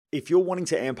If you're wanting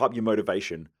to amp up your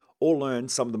motivation or learn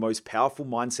some of the most powerful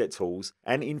mindset tools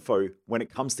and info when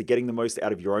it comes to getting the most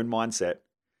out of your own mindset,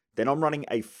 then I'm running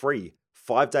a free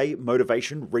 5-day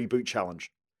motivation reboot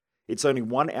challenge. It's only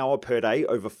 1 hour per day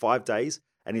over 5 days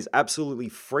and is absolutely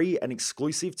free and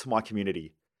exclusive to my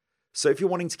community. So if you're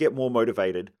wanting to get more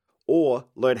motivated or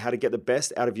learn how to get the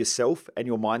best out of yourself and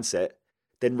your mindset,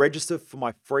 then register for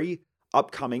my free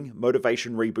upcoming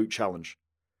motivation reboot challenge.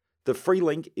 The free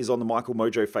link is on the Michael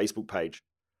Mojo Facebook page.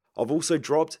 I've also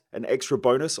dropped an extra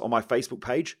bonus on my Facebook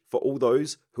page for all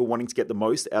those who are wanting to get the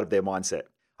most out of their mindset.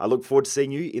 I look forward to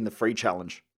seeing you in the free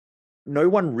challenge. No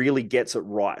one really gets it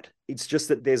right. It's just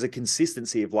that there's a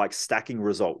consistency of like stacking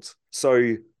results.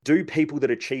 So do people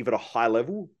that achieve at a high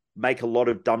level make a lot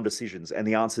of dumb decisions? And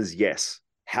the answer is yes.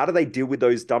 How do they deal with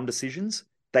those dumb decisions?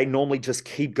 They normally just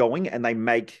keep going and they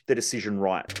make the decision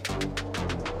right.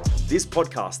 This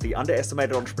podcast, The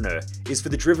Underestimated Entrepreneur, is for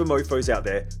the driven mofos out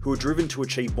there who are driven to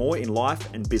achieve more in life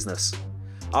and business.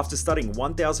 After studying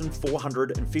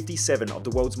 1,457 of the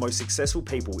world's most successful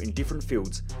people in different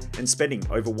fields and spending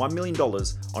over $1 million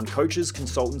on coaches,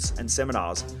 consultants, and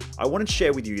seminars, I wanted to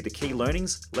share with you the key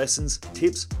learnings, lessons,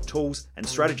 tips, tools, and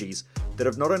strategies that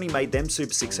have not only made them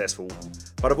super successful,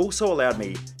 but have also allowed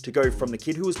me to go from the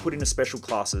kid who was put into special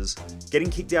classes, getting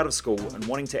kicked out of school and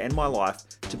wanting to end my life,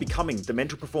 to becoming the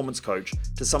mental performance coach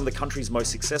to some of the country's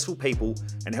most successful people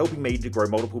and helping me to grow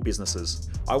multiple businesses.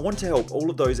 I want to help all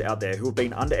of those out there who have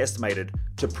been underestimated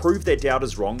to prove their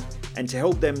doubters wrong and to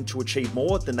help them to achieve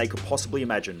more than they could possibly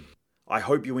imagine. I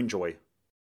hope you enjoy.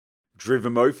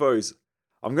 Driven Mofos,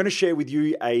 I'm going to share with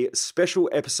you a special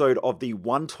episode of the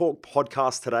One Talk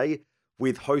podcast today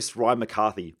with host Ryan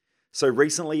McCarthy. So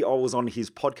recently I was on his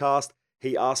podcast.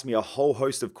 He asked me a whole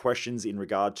host of questions in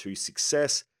regard to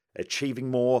success, achieving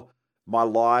more, my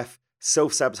life,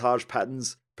 self-sabotage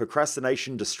patterns,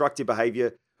 procrastination, destructive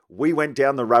behavior. We went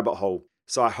down the rabbit hole.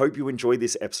 So I hope you enjoy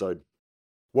this episode.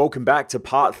 Welcome back to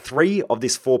part 3 of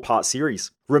this 4-part series.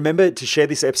 Remember to share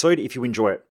this episode if you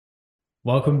enjoy it.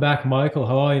 Welcome back, Michael.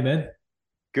 How are you, man?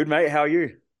 Good, mate. How are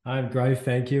you? I'm great,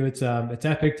 thank you. It's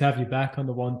epic to have you back on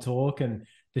the One Talk and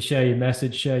to share your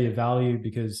message, share your value,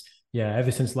 because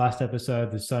ever since last episode,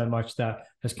 there's so much that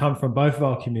has come from both of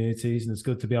our communities, and it's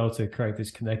good to be able to create this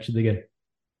connection again.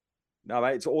 No,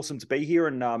 mate, it's awesome to be here,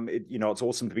 and it's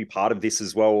awesome to be part of this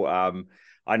as well.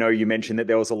 I know you mentioned that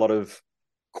there was a lot of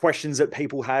questions that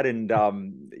people had, and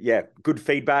good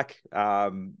feedback.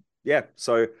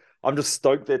 So I'm just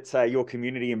stoked that your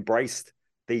community embraced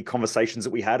the conversations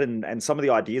that we had and some of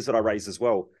the ideas that I raised as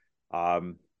well.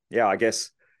 I guess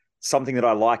something that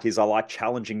I like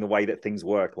challenging the way that things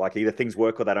work. Like either things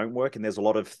work or they don't work. And there's a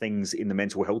lot of things in the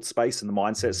mental health space and the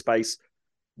mindset space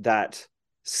that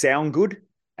sound good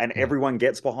and everyone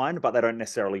gets behind, but they don't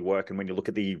necessarily work. And when you look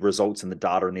at the results and the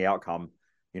data and the outcome,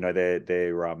 there's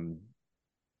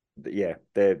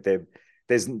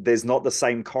not the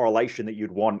same correlation that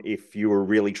you'd want if you were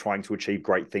really trying to achieve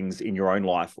great things in your own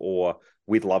life or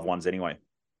with loved ones anyway.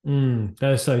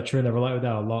 That is so true. And I relate with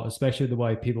that a lot, especially the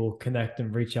way people connect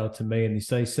and reach out to me and they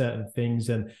say certain things.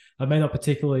 And I may not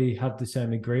particularly have the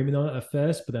same agreement on it at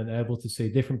first, but then able to see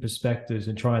different perspectives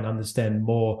and try and understand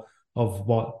more of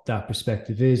what that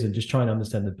perspective is and just try and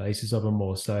understand the basis of it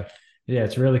more. So yeah,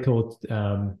 it's a really cool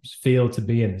field to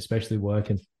be in, especially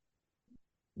working.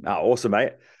 Awesome,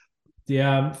 mate.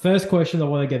 The first question I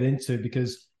want to get into,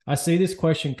 because I see this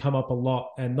question come up a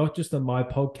lot, and not just on my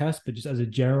podcast, but just as a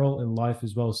general in life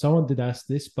as well. Someone did ask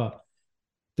this, but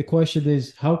the question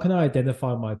is, how can I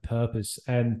identify my purpose?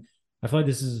 And I feel like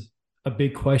this is a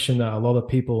big question that a lot of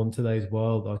people in today's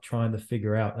world are trying to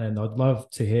figure out. And I'd love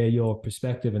to hear your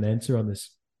perspective and answer on this.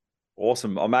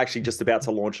 Awesome. I'm actually just about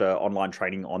to launch an online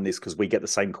training on this because we get the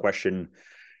same question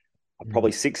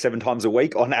probably 6-7 times a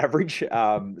week on average.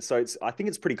 So I think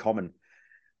it's pretty common.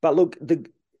 But look,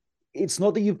 it's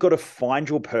not that you've got to find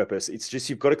your purpose. It's just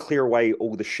you've got to clear away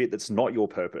all the shit that's not your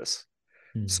purpose.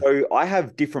 So I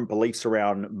have different beliefs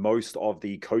around most of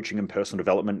the coaching and personal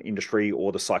development industry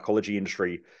or the psychology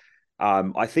industry.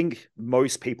 I think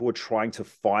most people are trying to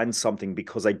find something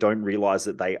because they don't realize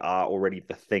that they are already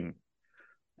the thing.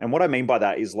 And what I mean by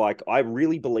that is, like, I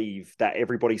really believe that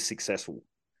everybody's successful.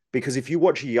 Because if you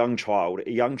watch a young child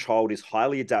is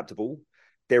highly adaptable.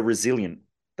 They're resilient.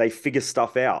 They figure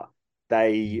stuff out.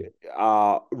 They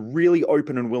are really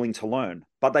open and willing to learn,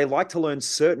 but they like to learn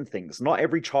certain things. Not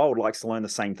every child likes to learn the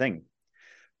same thing.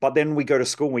 But then we go to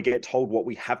school and we get told what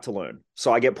we have to learn.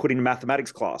 So I get put in a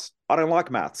mathematics class. I don't like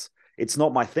maths. It's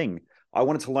not my thing. I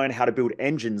wanted to learn how to build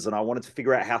engines, and I wanted to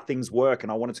figure out how things work,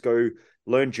 and I wanted to go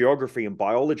learn geography and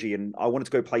biology, and I wanted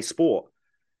to go play sport.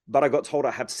 But I got told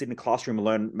I have to sit in a classroom and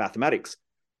learn mathematics.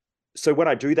 So when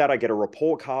I do that, I get a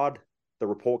report card. The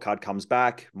report card comes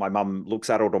back. My mum looks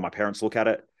at it, or my parents look at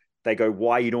it. They go,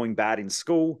 "Why are you doing bad in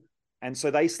school?" And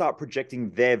so they start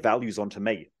projecting their values onto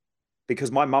me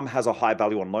because my mum has a high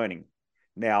value on learning.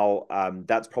 Now,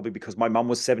 that's probably because my mum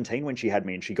was 17 when she had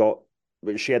me, and she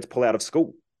had to pull out of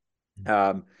school.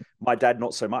 Um, my dad,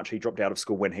 not so much. He dropped out of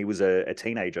school when he was a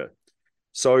teenager.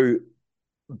 So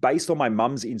based on my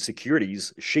mum's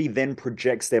insecurities, she then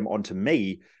projects them onto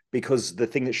me because the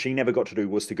thing that she never got to do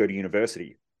was to go to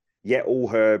university. Yet all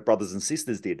her brothers and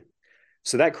sisters did.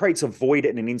 So that creates a void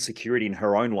and an insecurity in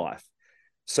her own life.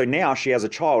 So now she has a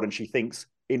child and she thinks,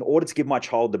 in order to give my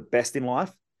child the best in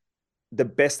life, the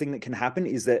best thing that can happen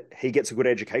is that he gets a good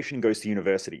education and goes to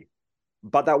university.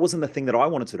 But that wasn't the thing that I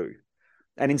wanted to do.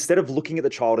 And instead of looking at the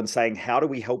child and saying, how do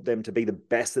we help them to be the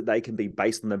best that they can be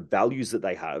based on the values that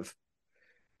they have,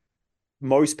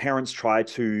 most parents try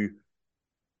to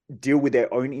deal with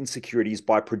their own insecurities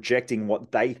by projecting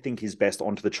what they think is best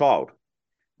onto the child.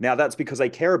 Now that's because they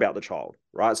care about the child,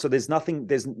 right? So there's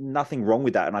nothing wrong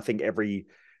with that. And I think every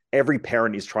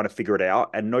parent is trying to figure it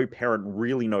out, and no parent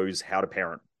really knows how to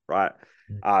parent, right?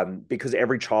 Because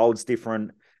every child's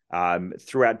different.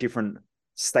 Throughout different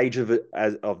stages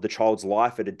of the child's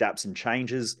life, it adapts and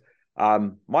changes.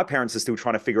 My parents are still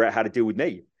trying to figure out how to deal with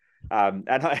me.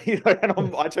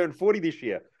 I turned 40 this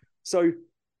year. So,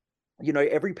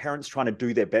 every parent's trying to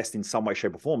do their best in some way,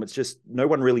 shape, or form. It's just no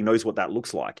one really knows what that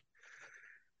looks like.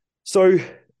 So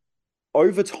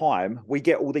over time, we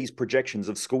get all these projections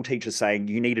of school teachers saying,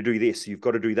 you need to do this, you've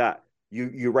got to do that.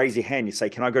 You raise your hand, you say,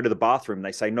 can I go to the bathroom?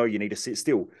 They say, no, you need to sit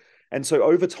still. And so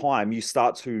over time, you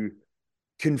start to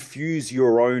confuse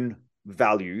your own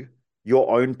value,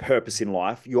 your own purpose in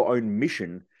life, your own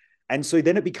mission. And so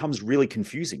then it becomes really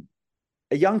confusing.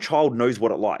 A young child knows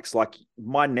what it likes. Like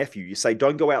my nephew, you say,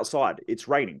 don't go outside, it's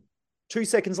raining. 2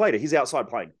 seconds later, he's outside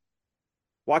playing.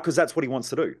 Why? Because that's what he wants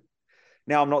to do.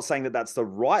 Now, I'm not saying that that's the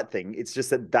right thing. It's just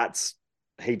that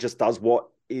he just does what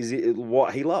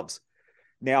he loves.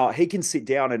 Now, he can sit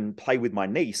down and play with my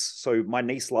niece. So my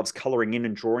niece loves coloring in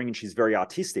and drawing, and she's very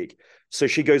artistic. So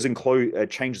she goes and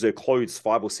changes her clothes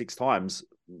 5 or 6 times,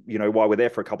 while we're there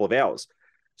for a couple of hours.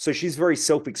 So she's very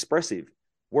self-expressive.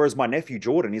 Whereas my nephew,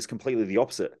 Jordan, is completely the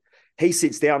opposite. He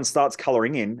sits down and starts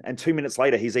coloring in, and 2 minutes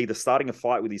later, he's either starting a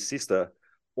fight with his sister,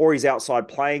 or he's outside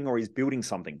playing, or he's building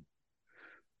something.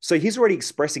 So he's already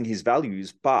expressing his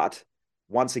values. But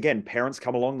once again, parents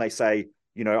come along, they say,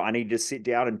 I need to sit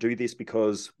down and do this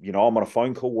because, I'm on a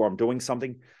phone call or I'm doing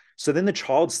something. So then the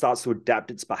child starts to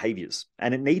adapt its behaviors,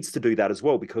 and it needs to do that as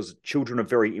well because children are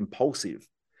very impulsive,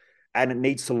 and it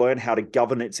needs to learn how to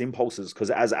govern its impulses because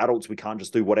as adults, we can't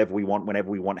just do whatever we want, whenever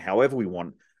we want, however we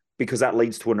want, because that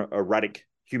leads to an erratic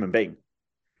human being.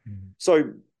 Mm-hmm.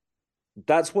 So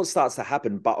that's what starts to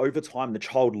happen. But over time, the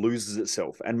child loses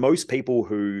itself. And most people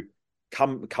who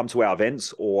come to our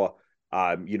events or,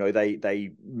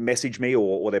 they message me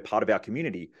or they're part of our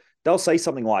community, they'll say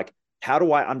something like, how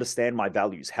do I understand my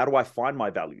values? How do I find my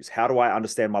values? How do I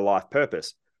understand my life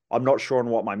purpose? I'm not sure on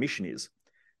what my mission is.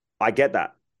 I get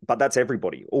that, but that's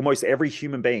everybody. Almost every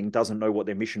human being doesn't know what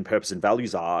their mission, purpose, and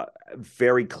values are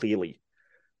very clearly.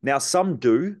 Now, some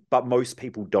do, but most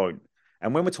people don't.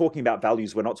 And when we're talking about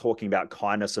values, we're not talking about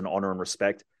kindness and honor and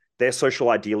respect. They're social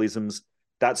idealisms.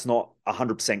 That's not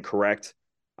 100% correct.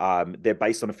 They're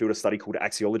based on a field of study called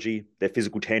axiology. They're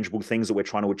physical, tangible things that we're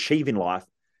trying to achieve in life.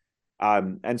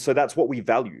 And so that's what we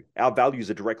value. Our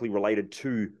values are directly related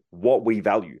to what we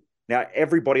value. Now,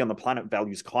 everybody on the planet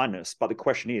values kindness, but the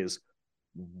question is,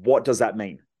 what does that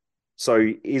mean? So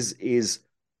is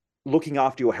looking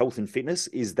after your health and fitness,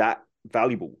 is that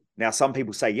valuable? Now, some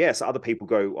people say yes. Other people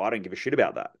go, I don't give a shit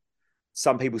about that.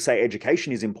 Some people say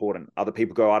education is important. Other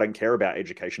people go, I don't care about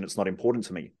education. It's not important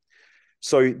to me.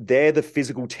 So they're the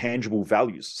physical, tangible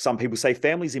values. Some people say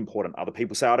family is important. Other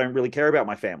people say, I don't really care about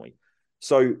my family.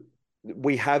 So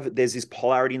there's this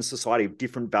polarity in society of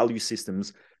different value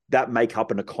systems that make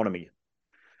up an economy.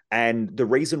 And the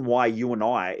reason why you and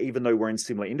I, even though we're in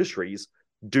similar industries,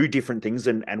 do different things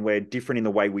and we're different in the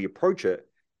way we approach it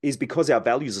is because our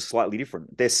values are slightly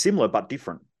different. They're similar, but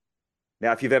different.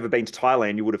 Now, if you've ever been to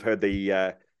Thailand, you would have heard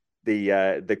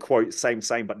the quote,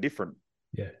 same, but different.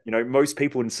 Yeah. Most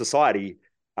people in society,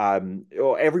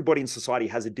 or everybody in society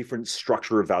has a different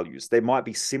structure of values. They might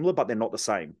be similar, but they're not the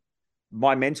same.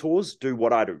 My mentors do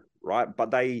what I do, right?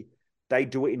 But they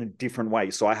do it in a different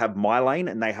way. So I have my lane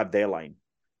and they have their lane.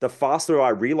 The faster I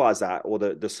realize that, or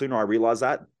the sooner I realize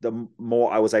that, the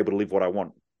more I was able to live what I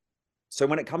want. So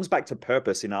when it comes back to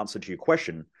purpose, in answer to your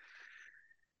question,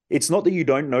 It's not that you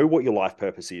don't know what your life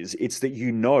purpose is. It's that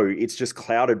you know it's just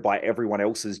clouded by everyone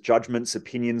else's judgments,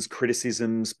 opinions,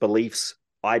 criticisms, beliefs,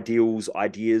 ideals,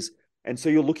 ideas. And so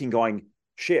you're looking, going,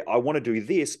 shit, I want to do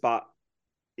this, but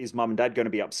is mum and dad going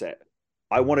to be upset?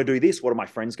 I want to do this. What are my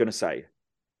friends going to say?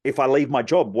 If I leave my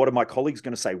job, what are my colleagues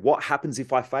going to say? What happens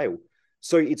if I fail?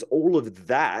 So it's all of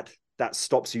that that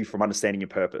stops you from understanding your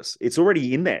purpose. It's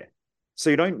already in there. So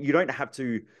you don't have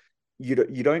to you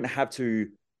don't have to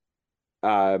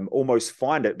almost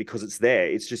find it because it's there.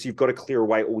 It's just you've got to clear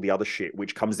away all the other shit,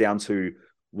 which comes down to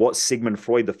what Sigmund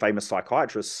Freud, the famous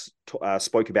psychiatrist,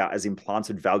 spoke about as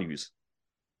implanted values.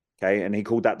 Okay, and he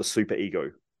called that the super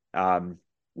ego.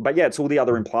 But yeah, it's all the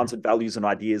other implanted values and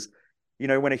ideas. You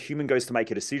know, when a human goes to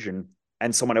make a decision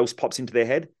and someone else pops into their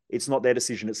head, it's not their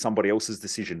decision, it's somebody else's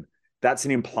decision. That's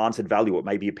an implanted value. It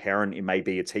may be a parent, it may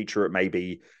be a teacher, it may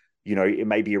be, you know, it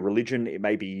may be a religion, it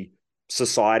may be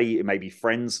society, it may be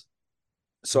friends.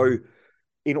 So,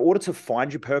 in order to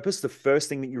find your purpose, the first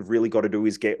thing that you've really got to do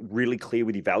is get really clear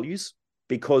with your values,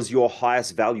 because your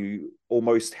highest value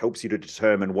almost helps you to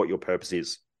determine what your purpose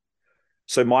is.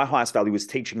 So, my highest value is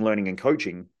teaching, learning, and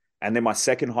coaching. And then my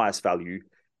second highest value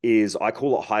is, I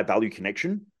call it high value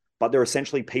connection, but they're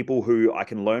essentially people who I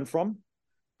can learn from,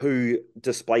 who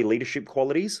display leadership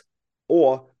qualities,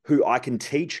 or who I can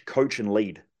teach, coach, and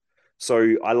lead.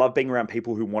 So I love being around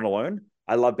people who want to learn.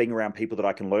 I love being around people that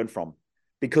I can learn from,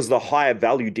 because the higher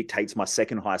value dictates my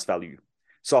second highest value.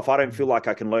 So if I don't feel like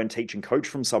I can learn, teach, and coach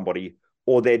from somebody,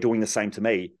 or they're doing the same to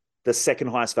me, the second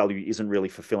highest value isn't really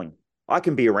fulfilling. I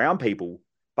can be around people,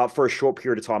 but for a short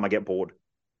period of time, I get bored.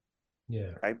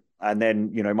 Yeah. Okay. And then,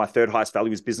 you know, my third highest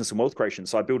value is business and wealth creation.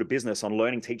 So I build a business on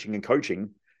learning, teaching, and coaching,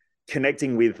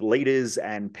 connecting with leaders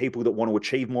and people that want to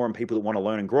achieve more and people that want to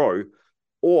learn and grow.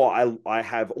 Or I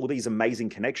have all these amazing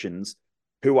connections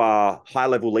who are high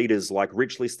level leaders, like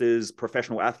rich listers,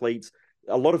 professional athletes.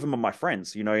 A lot of them are my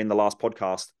friends. You know, in the last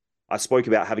podcast, I spoke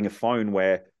about having a phone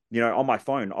where, you know, on my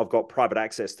phone, I've got private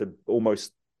access to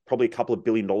almost probably a couple of $1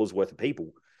 billion worth of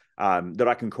people that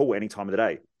I can call any time of the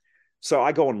day. So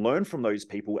I go and learn from those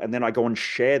people, and then I go and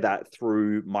share that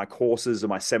through my courses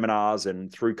and my seminars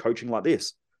and through coaching like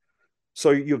this. So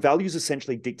your values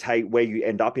essentially dictate where you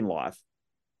end up in life,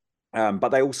 but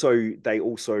they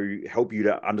also help you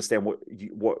to understand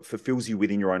what fulfills you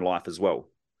within your own life as well.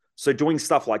 So doing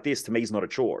stuff like this to me is not a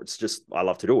chore. It's just I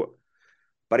love to do it.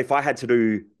 But if I had to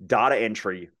do data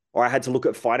entry, or I had to look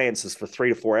at finances for 3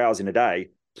 to 4 hours in a day,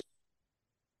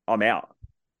 I'm out.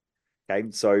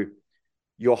 Okay, so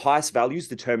your highest values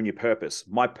determine your purpose.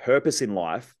 My purpose in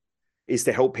life is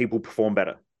to help people perform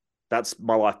better. That's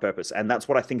my life purpose. And that's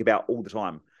what I think about all the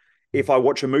time. If I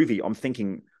watch a movie, I'm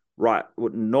thinking, right,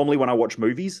 normally when I watch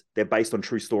movies, they're based on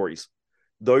true stories.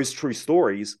 Those true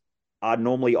stories are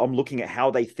normally, I'm looking at how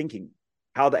they're thinking.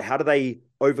 How do they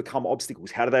overcome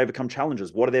obstacles? How do they overcome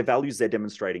challenges? What are their values they're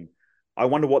demonstrating? I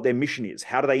wonder what their mission is.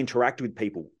 How do they interact with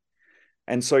people?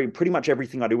 And so pretty much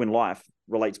everything I do in life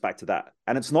relates back to that.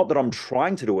 And it's not that I'm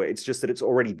trying to do it. It's just that it's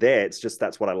already there. It's just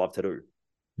that's what I love to do.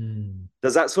 Mm.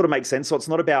 Does that sort of make sense? So it's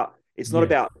not Yeah.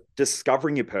 about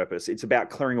discovering your purpose. It's about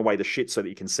clearing away the shit so that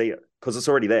you can see it, because it's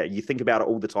already there. You think about it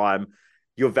all the time.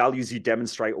 Your values you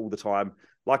demonstrate all the time.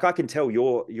 Like I can tell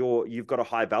you've got a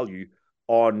high value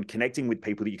on connecting with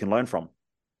people that you can learn from.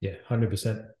 Yeah.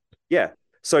 100%. Yeah.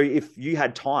 So if you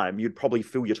had time, you'd probably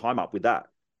fill your time up with that.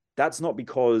 That's not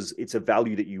because it's a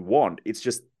value that you want. It's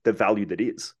just the value that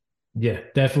is. Yeah,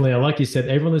 definitely. Like you said,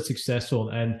 everyone is successful.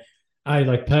 And I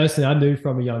like personally, I knew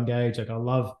from a young age, like I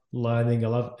love learning, I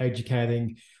love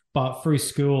educating, but through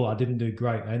school, I didn't do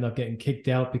great. I ended up getting kicked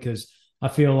out because I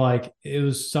feel like it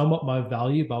was somewhat my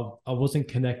value, but I wasn't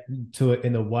connecting to it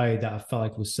in a way that I felt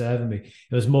like was serving me.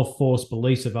 It was more forced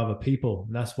beliefs of other people.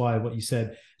 And that's why what you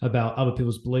said about other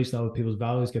people's beliefs and other people's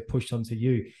values get pushed onto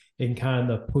you. It can kind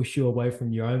of push you away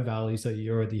from your own values that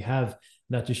you already have.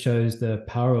 And that just shows the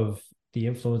power of the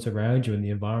influence around you and the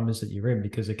environments that you're in,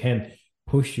 because it can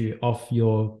push you off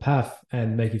your path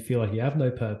and make you feel like you have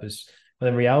no purpose. But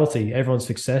in reality, everyone's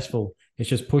successful. It's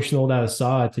just pushing all that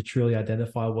aside to truly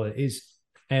identify what it is.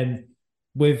 And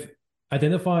with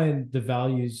identifying the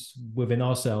values within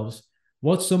ourselves,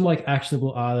 what's some like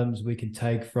actionable items we can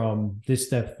take from this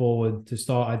step forward to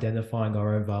start identifying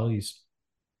our own values?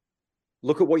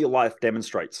 Look at what your life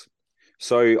demonstrates.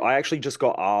 So I actually just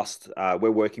got asked. We're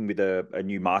working with a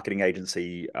new marketing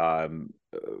agency,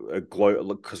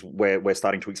 because we're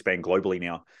starting to expand globally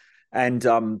now, and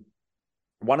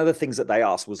one of the things that they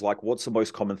asked was like, "What's the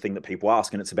most common thing that people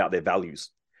ask?" And it's about their values.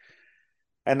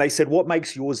 And they said, "What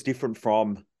makes yours different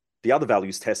from the other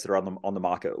values tests that are on the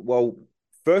market?" Well,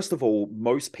 first of all,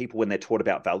 most people when they're taught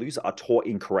about values are taught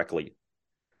incorrectly.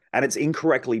 And it's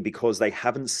incorrectly because they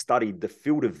haven't studied the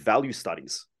field of value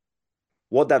studies.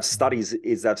 What they've studied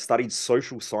is they've studied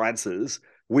social sciences,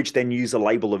 which then use a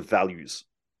label of values.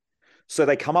 So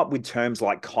they come up with terms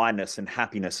like kindness and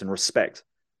happiness and respect.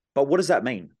 But what does that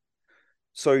mean?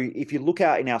 So if you look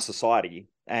out in our society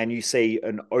and you see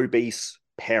an obese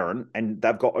parent and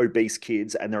they've got obese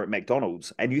kids and they're at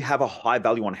McDonald's and you have a high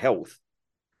value on health,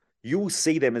 you will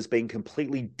see them as being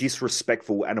completely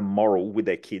disrespectful and immoral with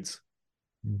their kids.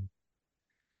 Mm.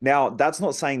 Now, that's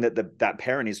not saying that that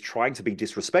parent is trying to be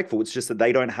disrespectful. It's just that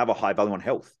they don't have a high value on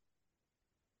health.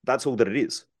 That's all that it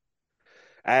is.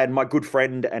 And my good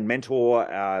friend and mentor,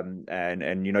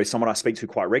 and you know, someone I speak to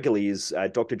quite regularly is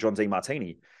Dr. John Z.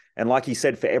 Martini. And like he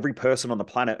said, for every person on the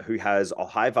planet who has a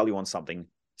high value on something,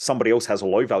 somebody else has a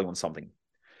low value on something.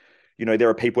 You know, there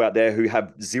are people out there who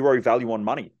have zero value on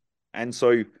money, and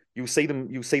so you'll see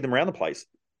them around the place.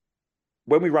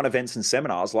 When we run events and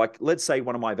seminars, like let's say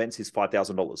one of my events is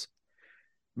 $5,000.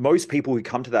 Most people who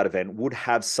come to that event would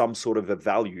have some sort of a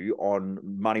value on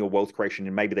money or wealth creation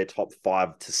in maybe their top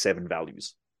 5 to 7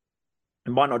 values.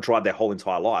 It might not drive their whole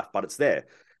entire life, but it's there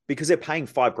because they're paying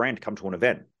 $5,000 to come to an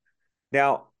event.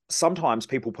 Now, sometimes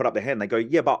people put up their hand, they go,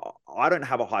 yeah, but I don't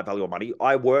have a high value on money.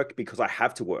 I work because I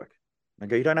have to work. And I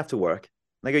go, you don't have to work.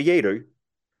 And they go, yeah, you do.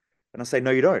 And I say,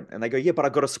 no, you don't. And they go, yeah, but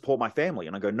I've got to support my family.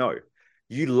 And I go, no,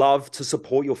 you love to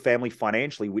support your family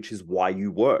financially, which is why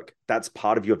you work. That's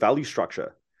part of your value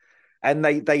structure. And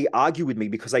they argue with me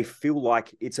because they feel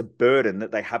like it's a burden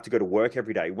that they have to go to work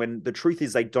every day, when the truth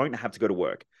is they don't have to go to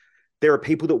work. There are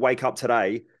people that wake up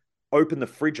today, open the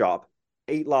fridge up,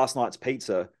 eat last night's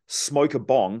pizza, smoke a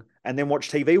bong, and then watch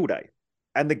TV all day.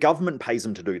 And the government pays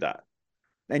them to do that.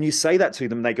 And you say that to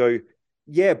them, they go,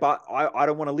 yeah, but I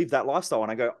don't want to live that lifestyle.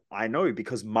 And I go, I know,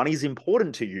 because money's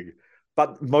important to you.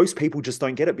 But most people just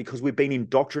don't get it because we've been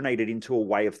indoctrinated into a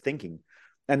way of thinking.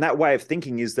 And that way of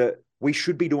thinking is that we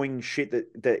should be doing shit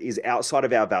that is outside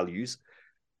of our values.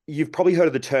 You've probably heard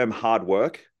of the term hard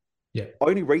work. Yeah.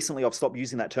 Only recently I've stopped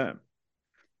using that term.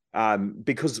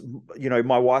 Because, you know,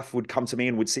 my wife would come to me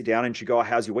and would sit down and she'd go, oh,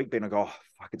 how's your week been? I go, oh,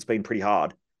 fuck, it's been pretty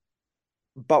hard.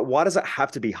 But why does it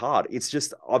have to be hard? It's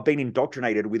just, I've been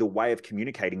indoctrinated with a way of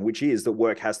communicating, which is that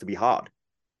work has to be hard.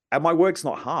 And my work's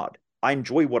not hard. I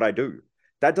enjoy what I do.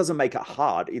 That doesn't make it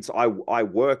hard. It's I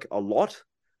work a lot.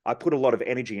 I put a lot of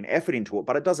energy and effort into it,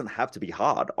 but it doesn't have to be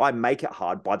hard. I make it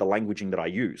hard by the languaging that I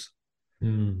use.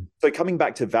 Mm. So coming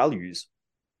back to values,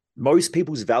 most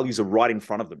people's values are right in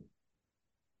front of them,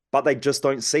 but they just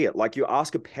don't see it. Like you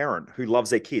ask a parent who loves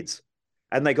their kids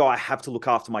and they go, I have to look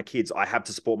after my kids. I have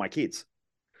to support my kids.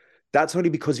 That's only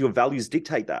because your values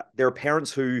dictate that. There are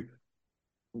parents who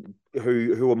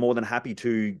are more than happy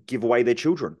to give away their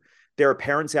children. There are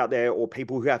parents out there or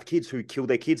people who have kids who kill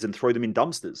their kids and throw them in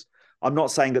dumpsters. I'm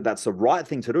not saying that that's the right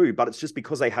thing to do, but it's just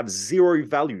because they have zero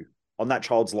value on that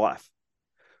child's life.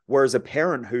 Whereas a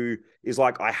parent who is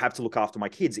like, I have to look after my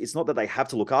kids, it's not that they have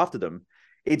to look after them.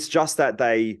 It's just that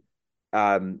they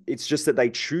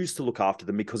choose to look after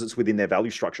them because it's within their value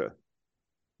structure.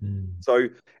 Mm. So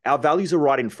our values are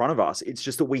right in front of us. It's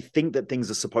just that we think that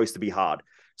things are supposed to be hard.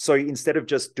 So instead of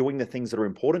just doing the things that are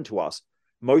important to us,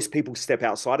 most people step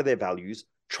outside of their values,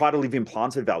 try to live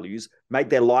implanted values, make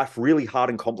their life really hard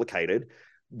and complicated.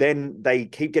 Then they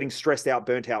keep getting stressed out,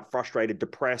 burnt out, frustrated,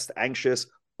 depressed, anxious,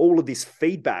 all of this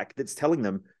feedback that's telling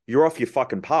them you're off your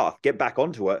fucking path, get back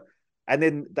onto it. And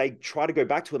then they try to go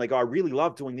back to it and they go, I really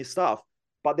love doing this stuff,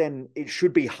 but then it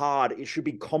should be hard. It should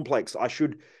be complex. I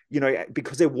should, you know,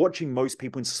 because they're watching most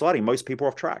people in society, most people are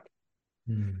off track.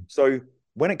 Mm. So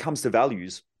when it comes to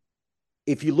values,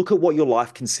 if you look at what your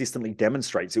life consistently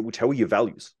demonstrates, it will tell you your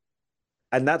values.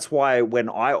 And that's why when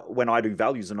I do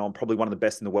values, and I'm probably one of the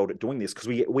best in the world at doing this,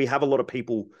 because we have a lot of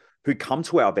people who come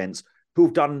to our events who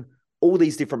have done all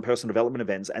these different personal development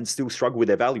events and still struggle with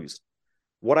their values.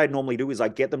 What I normally do is I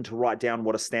get them to write down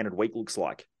what a standard week looks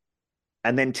like,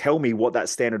 and then tell me what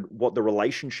the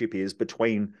relationship is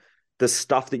between the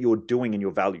stuff that you're doing and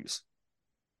your values.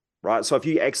 Right. So if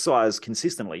you exercise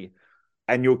consistently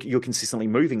and you're consistently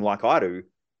moving like I do,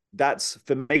 that's,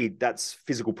 for me, that's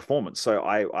physical performance. So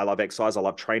I love exercise. I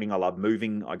love training. I love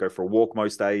moving. I go for a walk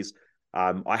most days.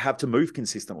 I have to move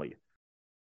consistently.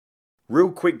 Real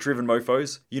quick, driven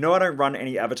mofos, you know I don't run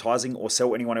any advertising or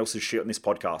sell anyone else's shit on this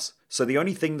podcast. So the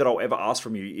only thing that I'll ever ask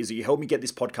from you is that you help me get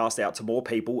this podcast out to more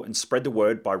people and spread the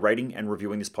word by rating and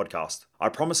reviewing this podcast. I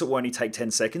promise it will only take 10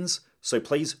 seconds, so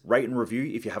please rate and review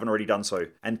if you haven't already done so.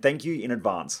 And thank you in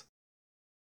advance.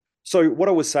 So what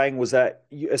I was saying was that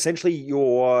essentially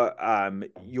your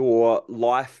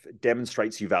life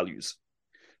demonstrates your values.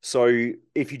 So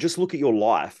if you just look at your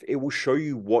life, it will show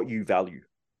you what you value.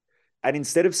 And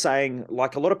instead of saying,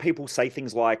 like a lot of people say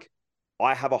things like,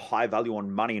 I have a high value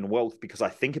on money and wealth because I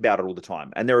think about it all the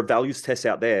time. And there are values tests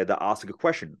out there that ask a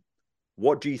question.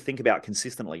 What do you think about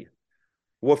consistently?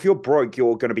 Well, if you're broke,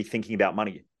 you're going to be thinking about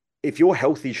money. If your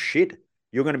health is shit,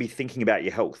 you're going to be thinking about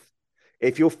your health.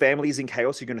 If your family is in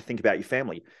chaos, you're going to think about your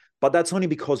family. But that's only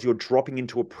because you're dropping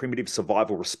into a primitive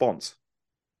survival response.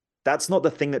 That's not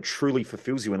the thing that truly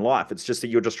fulfills you in life. It's just that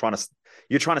you're trying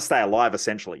to stay alive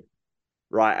essentially,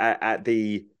 right? At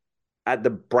the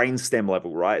brainstem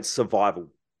level, right? It's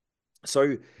survival.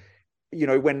 So,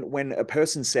 when a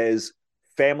person says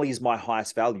family is my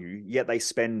highest value, yet they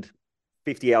spend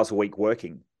 50 hours a week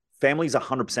working, family is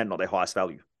 100% not their highest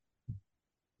value.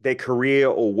 Their career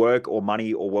or work or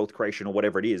money or wealth creation or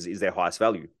whatever it is their highest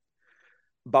value.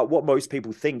 But what most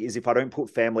people think is if I don't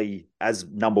put family as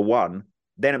number one,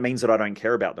 then it means that I don't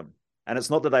care about them. And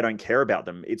it's not that they don't care about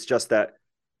them. It's just that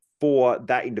for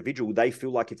that individual, they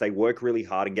feel like if they work really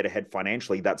hard and get ahead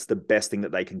financially, that's the best thing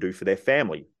that they can do for their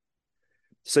family.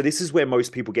 So this is where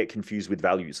most people get confused with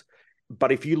values.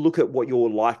 But if you look at what your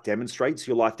life demonstrates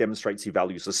your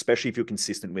values, especially if you're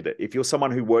consistent with it. If you're someone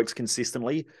who works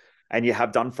consistently and you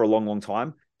have done for a long, long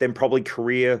time, then probably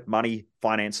career, money,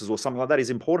 finances, or something like that is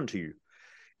important to you.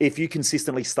 If you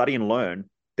consistently study and learn,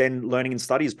 then learning and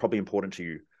study is probably important to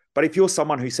you. But if you're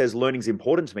someone who says learning is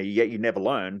important to me, yet you never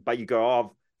learn, but you go, oh,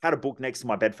 I've had a book next to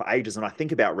my bed for ages and I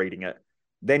think about reading it,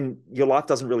 then your life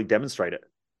doesn't really demonstrate it.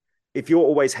 If you're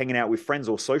always hanging out with friends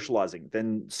or socializing,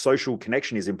 then social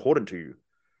connection is important to you.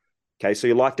 Okay, so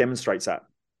your life demonstrates that.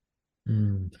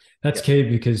 Mm. That's Yep. key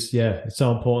because it's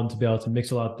so important to be able to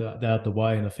mix a lot that out the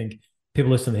way. And I think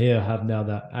people listening here have now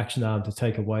that action item to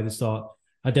take away to start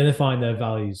identifying their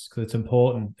values because it's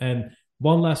important. And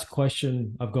one last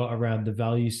question I've got around the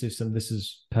value system. This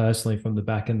is personally from the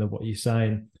back end of what you're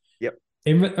saying. Yep.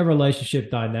 In a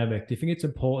relationship dynamic, do you think it's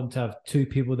important to have two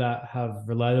people that have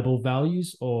relatable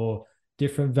values or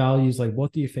different values? Like,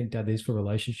 what do you think that is for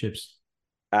relationships?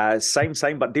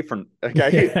 Same, but different.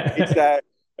 Okay, it's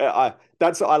Yeah.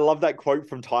 that. I love that quote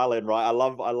from Thailand, right? I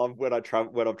love when I've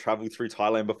traveled through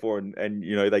Thailand before, and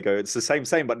they go, it's the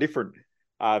same but different.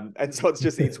 And so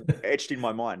it's etched in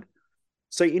my mind.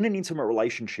 So in an intimate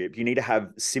relationship, you need to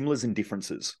have similars and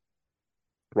differences,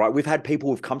 right? We've had people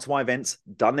who've come to my events,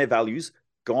 done their values,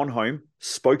 gone home,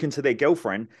 spoken to their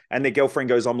girlfriend, and their girlfriend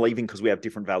goes, I'm leaving because we have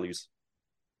different values.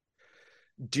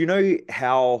 Do you know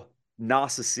how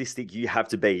narcissistic you have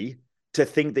to be to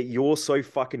think that you're so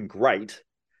fucking great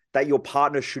that your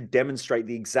partner should demonstrate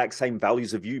the exact same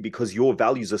values of you because your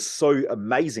values are so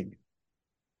amazing,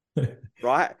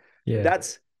 right? Yeah.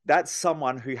 That's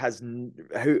someone who has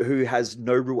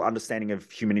no real understanding of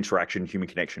human interaction, human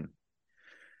connection.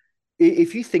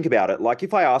 If you think about it, like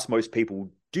if I ask most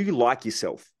people, do you like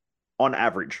yourself on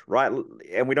average, right?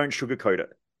 And we don't sugarcoat it.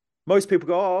 Most people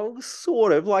go, oh,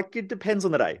 sort of, like it depends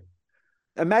on the day.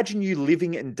 Imagine you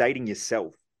living and dating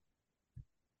yourself,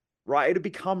 right? It'd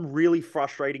become really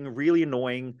frustrating, really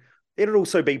annoying. It'd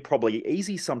also be probably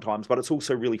easy sometimes, but it's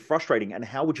also really frustrating. And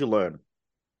how would you learn?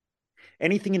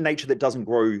 Anything in nature that doesn't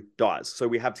grow dies. So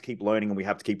we have to keep learning and we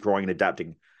have to keep growing and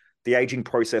adapting. The aging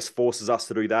process forces us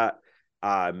to do that.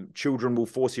 Children will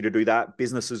force you to do that.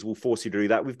 Businesses will force you to do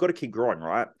that. We've got to keep growing,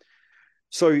 right?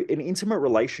 So an intimate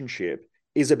relationship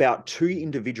is about two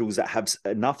individuals that have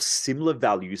enough similar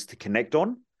values to connect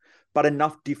on, but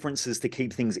enough differences to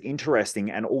keep things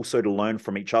interesting and also to learn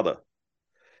from each other.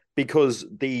 Because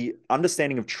the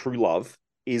understanding of true love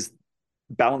is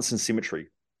balance and symmetry.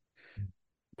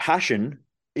 Passion,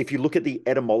 if you look at the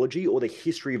etymology or the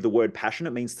history of the word passion,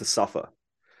 it means to suffer.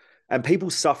 And people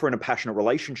suffer in a passionate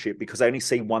relationship because they only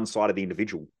see one side of the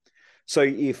individual. So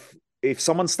if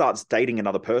someone starts dating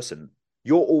another person,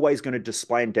 you're always going to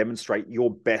display and demonstrate your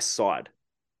best side,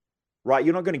 right?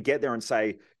 You're not going to get there and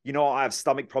say, I have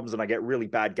stomach problems and I get really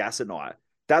bad gas at night.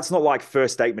 That's not like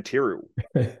first date material.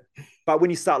 But when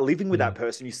you start living with Yeah. that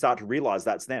person, you start to realize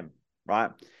that's them, right?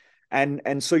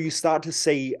 And so you start to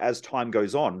see as time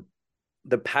goes on,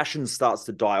 the passion starts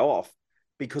to die off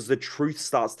because the truth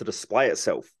starts to display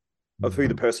itself of who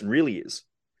the person really is.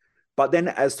 But then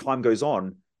as time goes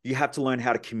on, you have to learn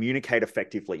how to communicate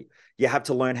effectively. You have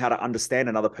to learn how to understand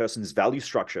another person's value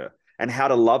structure and how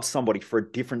to love somebody for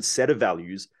a different set of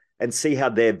values and see how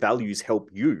their values help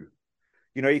you.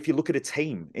 If you look at a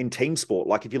team in team sport,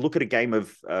 like if you look at a game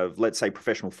of let's say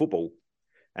professional football,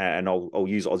 and I'll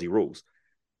use Aussie rules,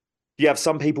 you have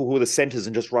some people who are the centers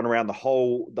and just run around the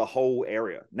whole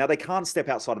area. Now they can't step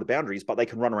outside of the boundaries, but they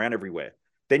can run around everywhere.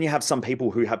 Then you have some people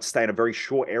who have to stay in a very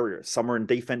short area. Some are in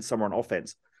defense, some are in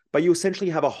offense. But you essentially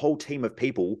have a whole team of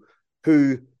people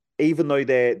who, even though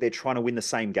they're trying to win the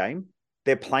same game,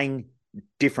 they're playing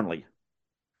differently.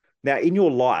 Now, in your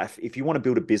life, if you want to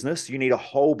build a business, you need a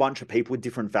whole bunch of people with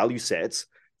different value sets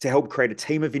to help create a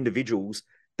team of individuals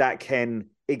that can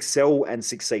excel and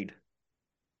succeed.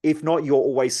 If not, you're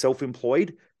always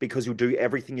self-employed because you'll do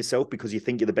everything yourself because you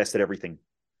think you're the best at everything.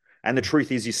 And the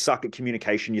truth is, you suck at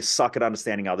communication, you suck at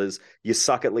understanding others, you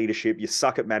suck at leadership, you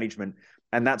suck at management.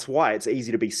 And that's why it's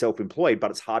easy to be self-employed,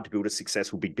 but it's hard to build a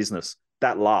successful big business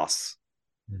that lasts,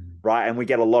 right? And we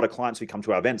get a lot of clients who come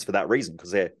to our events for that reason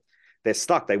because they're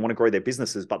stuck. They want to grow their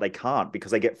businesses, but they can't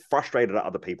because they get frustrated at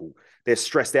other people. They're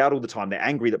stressed out all the time. They're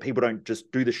angry that people don't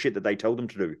just do the shit that they tell them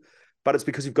to do. But it's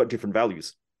because you've got different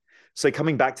values. So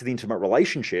coming back to the intimate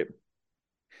relationship,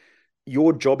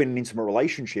 your job in an intimate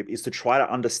relationship is to try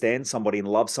to understand somebody and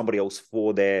love somebody else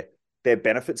for their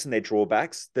benefits and their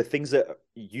drawbacks. The things that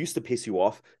used to piss you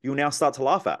off, you'll now start to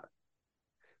laugh at.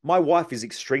 My wife is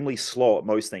extremely slow at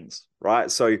most things,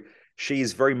 right? So she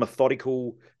is very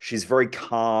methodical. She's very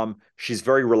calm. She's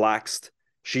very relaxed.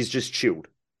 She's just chilled.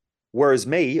 Whereas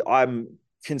me, I'm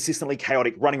consistently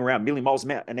chaotic, running around a million miles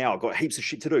an hour, got heaps of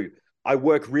shit to do. I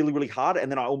work really, really hard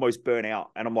and then I almost burn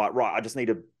out. And I'm like, right, I just need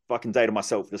a fucking day to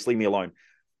myself. Just leave me alone.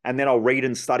 And then I'll read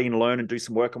and study and learn and do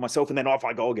some work on myself. And then off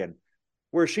I go again.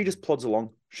 Whereas she just plods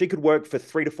along. She could work for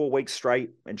 3 to 4 weeks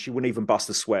straight and she wouldn't even bust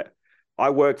a sweat.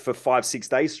 I work for 5, 6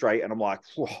 days straight and I'm like,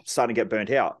 I'm starting to get burnt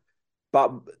out.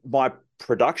 But my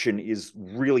production is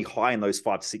really high in those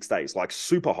 5 to 6 days, like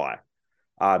super high.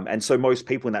 And so most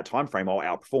people in that time frame I'll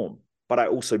outperform. But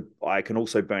I can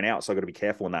also burn out. So I've got to be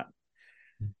careful in that.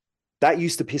 That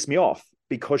used to piss me off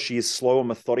because she is slow and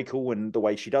methodical in the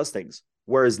way she does things.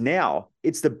 Whereas now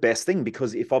it's the best thing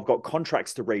because if I've got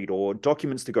contracts to read or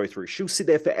documents to go through, she'll sit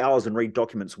there for hours and read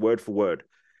documents word for word.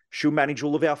 She'll manage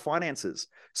all of our finances.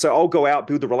 So I'll go out,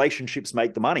 build the relationships,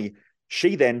 make the money.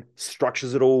 She then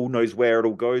structures it all, knows where it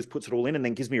all goes, puts it all in, and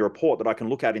then gives me a report that I can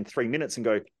look at in 3 minutes and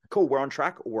go, cool, we're on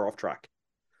track or we're off track.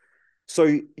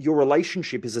 So your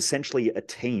relationship is essentially a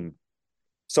team.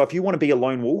 So if you want to be a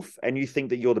lone wolf and you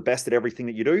think that you're the best at everything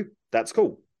that you do, that's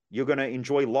cool. You're going to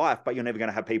enjoy life, but you're never going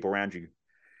to have people around you.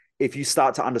 If you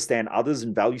start to understand others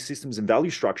and value systems and value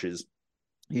structures,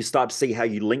 you start to see how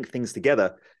you link things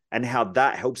together and how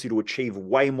that helps you to achieve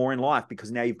way more in life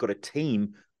because now you've got a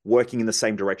team working in the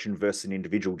same direction versus an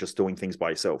individual just doing things by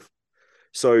yourself.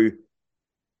 So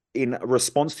in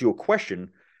response to your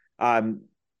question,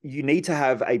 you need to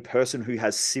have a person who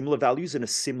has similar values and a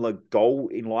similar goal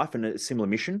in life and a similar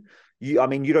mission. You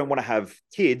don't want to have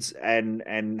kids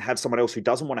and have someone else who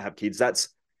doesn't want to have kids. That's,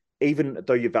 even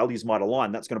though your values might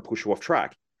align, that's going to push you off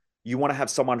track. You want to have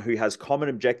someone who has common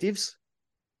objectives,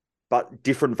 but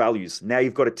different values. Now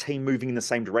you've got a team moving in the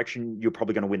same direction. You're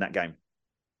probably going to win that game.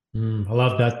 I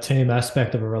love that team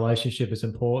aspect of a relationship is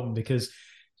important because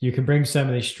you can bring so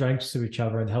many strengths to each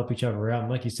other and help each other out.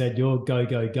 And like you said, you're go,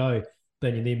 go, go.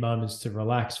 Then you need moments to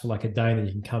relax for like a day and then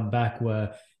you can come back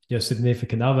where your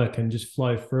significant other can just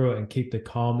flow through it and keep the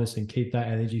calmness and keep that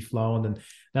energy flowing. And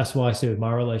that's why I see with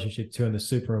my relationship too, and it's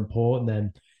super important.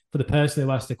 And for the person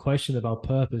who asked the question about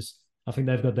purpose, I think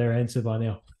they've got their answer by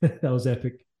now. That was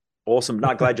epic. Awesome.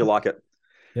 Not glad you like it.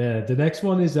 Yeah. The next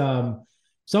one is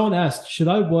someone asked, should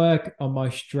I work on my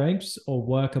strengths or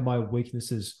work on my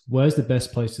weaknesses? Where's the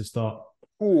best place to start?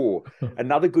 Ooh,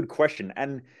 another good question.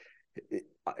 And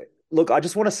look, I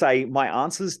just want to say my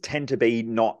answers tend to be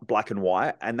not black and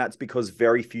white. And that's because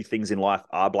very few things in life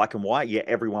are black and white. Yet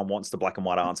everyone wants the black and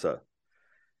white answer.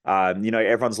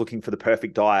 Everyone's looking for the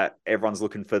perfect diet. Everyone's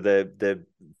looking for the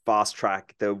fast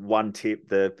track, the one tip,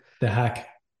 The hack.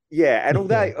 yeah. And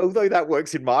Yeah. although that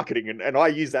works in marketing and I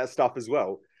use that stuff as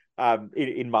well,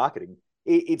 in marketing,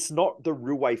 it's not the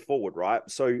real way forward, right?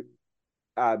 So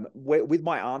with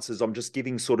my answers, I'm just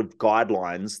giving sort of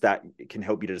guidelines that can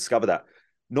help you to discover that.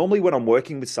 Normally, when I'm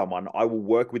working with someone, I will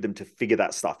work with them to figure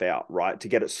that stuff out, right? To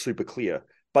get it super clear.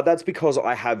 But that's because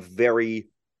I have very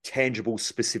tangible,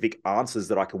 specific answers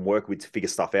that I can work with to figure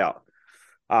stuff out.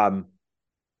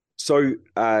 So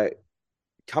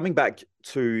coming back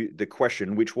to the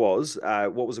question, which was,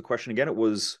 what was the question again? It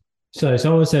was, So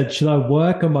someone said, should I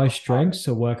work on my strengths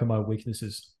or work on my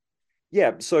weaknesses?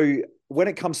 yeah. So when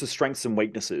it comes to strengths and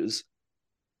weaknesses,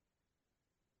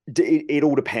 it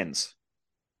all depends,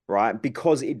 right?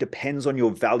 Because it depends on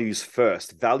your values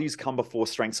first. Values come before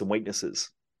strengths and weaknesses.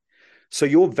 So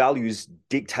your values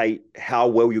dictate how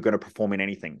well you're going to perform in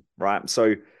anything, right?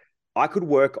 So I could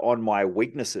work on my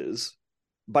weaknesses,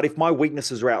 but if my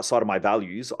weaknesses are outside of my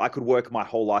values, I could work my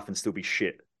whole life and still be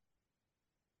shit,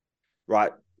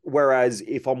 right? Whereas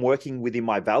if I'm working within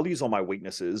my values on my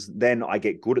weaknesses, then I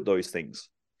get good at those things.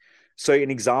 So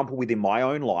an example within my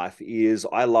own life is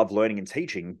I love learning and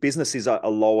teaching. Business is a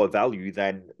lower value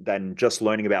than just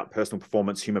learning about personal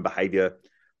performance, human behavior,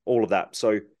 all of that.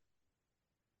 So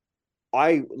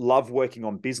I love working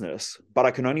on business, but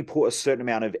I can only put a certain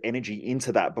amount of energy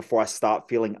into that before I start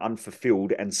feeling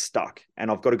unfulfilled and stuck.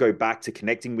 And I've got to go back to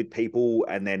connecting with people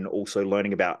and then also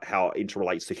learning about how it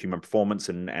interrelates to human performance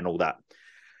and all that.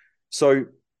 So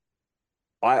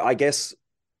I guess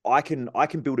I can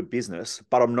build a business,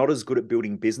 but I'm not as good at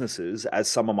building businesses as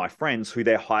some of my friends who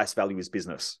their highest value is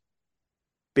business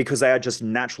because they are just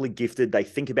naturally gifted. They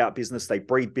think about business, they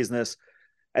breathe business.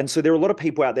 And so there are a lot of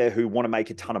people out there who want to make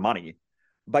a ton of money,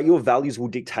 but your values will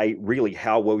dictate really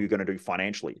how well you're going to do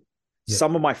financially. Yeah.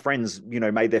 Some of my friends,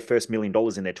 made their first $1 million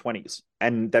in their 20s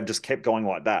and they've just kept going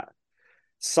like that.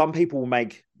 Some people will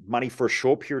make money for a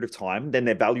short period of time, then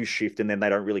their values shift and then they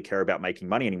don't really care about making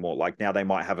money anymore. Like now they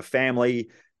might have a family.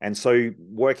 And so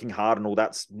working hard and all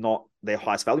that's not their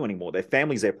highest value anymore. Their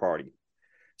family's their priority.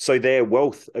 So their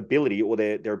wealth ability or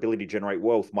their ability to generate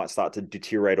wealth might start to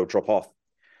deteriorate or drop off.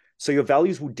 So your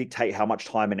values will dictate how much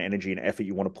time and energy and effort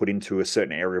you want to put into a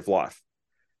certain area of life.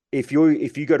 If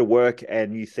you go to work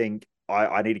and you think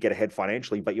I need to get ahead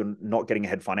financially, but you're not getting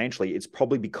ahead financially, it's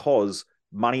probably because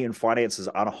money and finances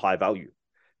aren't a high value.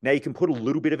 Now you can put a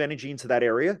little bit of energy into that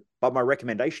area, but my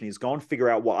recommendation is go and figure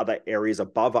out what other areas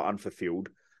above are unfulfilled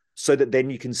so that then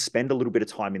you can spend a little bit of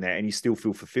time in there and you still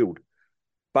feel fulfilled.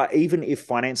 But even if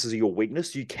finances are your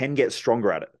weakness, you can get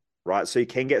stronger at it, right? So you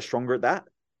can get stronger at that.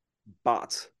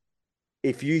 But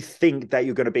if you think that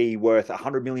you're going to be worth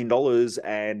 $100 million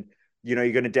and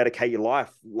you're going to dedicate your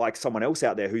life like someone else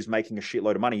out there who's making a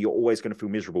shitload of money, you're always going to feel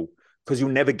miserable because you'll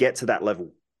never get to that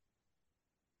level.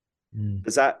 Mm.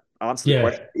 Does that answer the Yeah,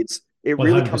 question? It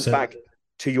really comes 100%. back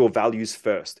to your values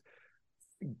first.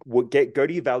 Go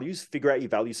to your values, figure out your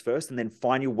values first, and then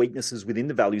find your weaknesses within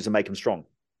the values and make them strong.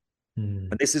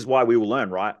 Mm. And this is why we will learn,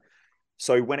 right?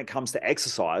 So when it comes to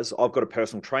exercise, I've got a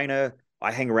personal trainer.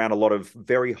 I hang around a lot of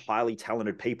very highly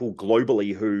talented people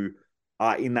globally who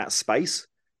are in that space,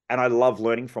 and I love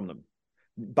learning from them.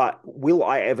 But will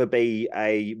I ever be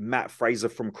a Matt Fraser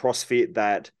from CrossFit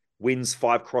that wins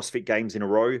 5 CrossFit games in a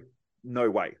row? No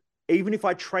way. Even if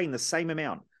I train the same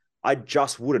amount, I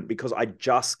just wouldn't because I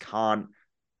just can't.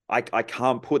 I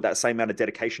can't put that same amount of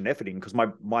dedication and effort in because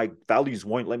my values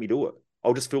won't let me do it.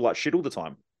 I'll just feel like shit all the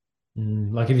time.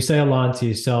 Like if you stay aligned to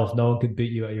yourself, no one could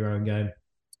beat you at your own game.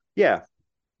 Yeah.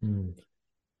 Mm.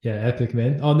 Yeah, epic,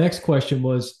 man. Our next question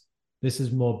was, this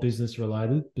is more business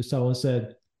related, but someone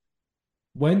said,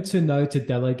 when to know to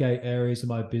delegate areas of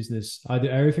my business. I do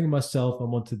everything myself. I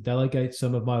want to delegate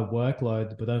some of my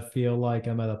workload, but I feel like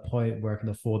I'm at a point where I can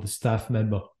afford a staff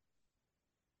member.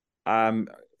 Um,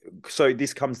 so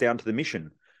this comes down to the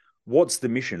mission. What's the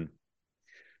mission?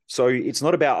 So it's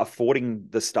not about affording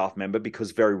the staff member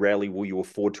because very rarely will you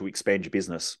afford to expand your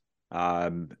business.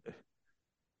 Um,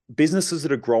 Businesses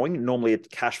that are growing normally are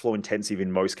cash flow intensive in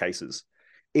most cases,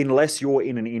 unless you're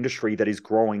in an industry that is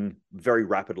growing very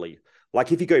rapidly.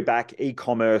 Like if you go back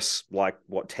e-commerce, like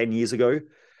what, 10 years ago,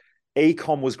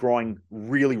 e-com was growing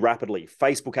really rapidly.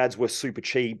 Facebook ads were super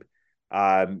cheap.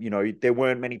 There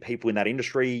weren't many people in that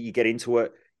industry. You get into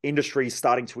it, industry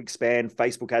starting to expand.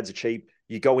 Facebook ads are cheap.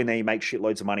 You go in there, you make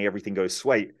shitloads of money, everything goes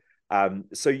sweet.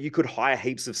 So you could hire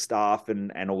heaps of staff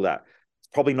and all that. It's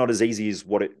probably not as easy as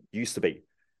what it used to be.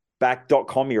 Back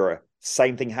 .com era,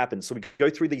 same thing happened. So we go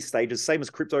through these stages, same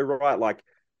as crypto, right? Like,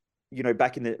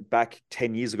 back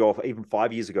 10 years ago, or even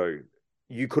 5 years ago,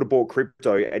 you could have bought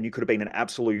crypto and you could have been an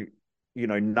absolute,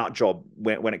 nut job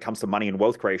when it comes to money and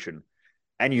wealth creation.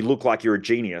 And you look like you're a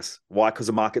genius. Why? Because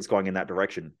the market's going in that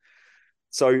direction.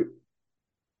 So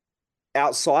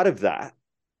outside of that,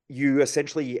 you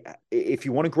essentially, if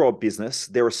you want to grow a business,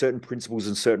 there are certain principles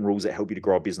and certain rules that help you to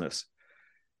grow a business.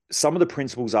 Some of the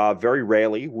principles are very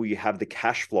rarely will you have the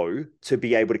cash flow to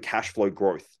be able to cash flow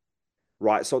growth,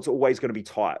 right? So it's always going to be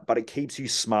tight, but it keeps you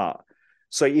smart.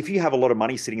 So if you have a lot of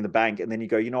money sitting in the bank and then you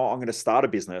go, I'm going to start a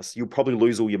business, you'll probably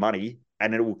lose all your money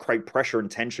and it will create pressure and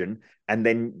tension. And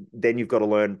then you've got to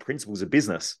learn principles of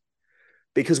business.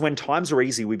 Because when times are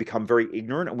easy, we become very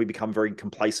ignorant and we become very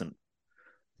complacent.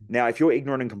 Now, if you're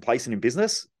ignorant and complacent in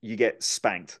business, you get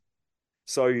spanked.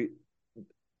 So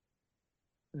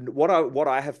what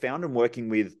I have found in working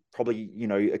with probably,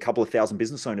 a couple of thousand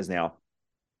business owners now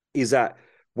is that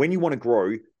when you want to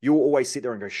grow, you'll always sit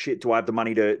there and go, shit, do I have the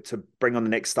money to bring on the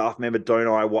next staff member? Don't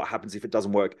I? What happens if it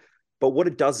doesn't work? But what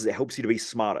it does is it helps you to be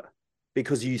smarter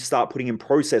because you start putting in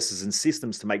processes and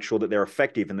systems to make sure that they're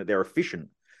effective and that they're efficient,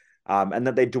 and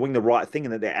that they're doing the right thing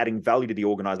and that they're adding value to the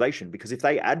organization. Because if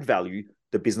they add value,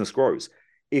 the business grows.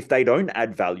 If they don't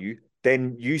add value,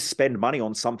 then you spend money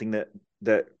on something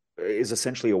that is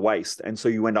essentially a waste. And so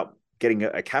you end up getting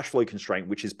a cash flow constraint,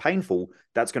 which is painful.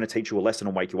 That's going to teach you a lesson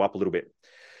and wake you up a little bit.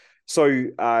 So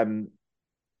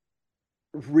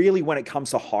really, when it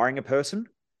comes to hiring a person,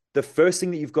 the first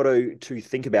thing that you've got to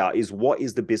think about is, what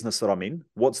is the business that I'm in?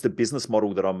 What's the business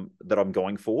model that I'm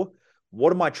going for?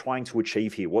 What am I trying to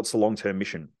achieve here? What's the long-term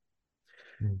mission?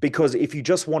 Because if you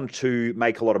just want to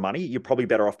make a lot of money, you're probably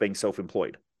better off being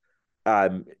self-employed.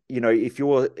 If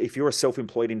you're a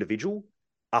self-employed individual,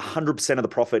 100% of the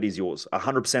profit is yours.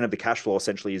 100% of the cash flow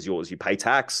essentially is yours. You pay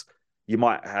tax, you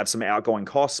might have some outgoing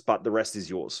costs, but the rest is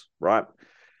yours, right?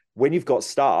 When you've got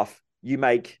staff, you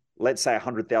make, let's say,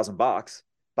 $100,000,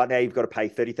 but now you've got to pay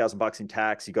 $30,000 in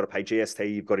tax. You've got to pay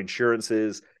GST. You've got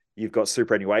insurances. You've got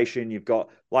superannuation. You've got,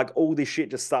 like, all this shit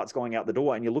just starts going out the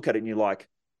door, and you look at it and you're like,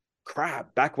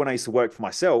 crap. Back when I used to work for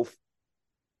myself,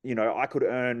 I could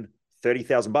earn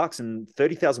 $30,000, and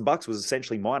 $30,000 was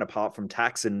essentially mine, apart from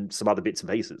tax and some other bits and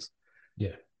pieces.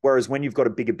 Yeah. Whereas when you've got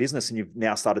a bigger business and you've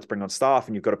now started to bring on staff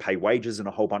and you've got to pay wages and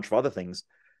a whole bunch of other things,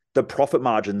 the profit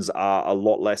margins are a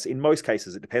lot less. In most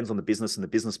cases, it depends on the business and the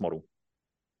business model.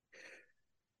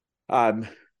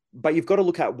 But you've got to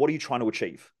look at, what are you trying to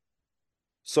achieve?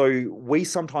 So we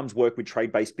sometimes work with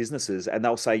trade-based businesses, and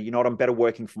they'll say, I'm better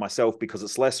working for myself because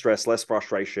it's less stress, less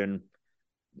frustration.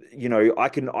 I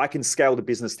can scale the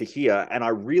business to here, and I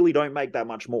really don't make that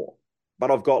much more,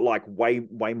 but I've got like way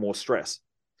more stress.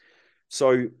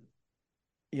 So,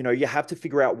 you have to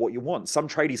figure out what you want. Some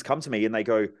tradies come to me and they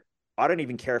go, I don't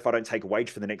even care if I don't take a wage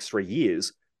for the next 3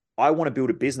 years. I want to build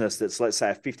a business that's, let's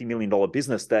say, a $50 million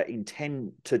business that in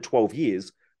 10 to 12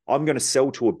 years, I'm going to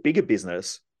sell to a bigger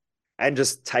business and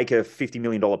just take a $50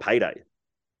 million payday.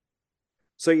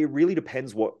 So it really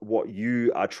depends what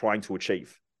you are trying to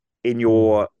achieve in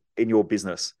your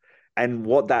business and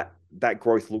what that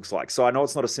growth looks like. So I know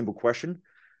it's not a simple question,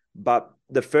 but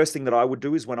the first thing that I would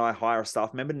do is, when I hire a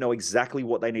staff member, know exactly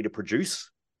what they need to produce,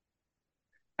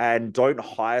 and don't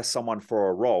hire someone for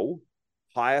a role.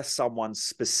 Hire someone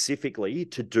specifically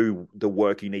to do the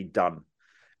work you need done.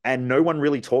 And no one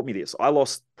really taught me this. I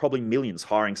lost probably millions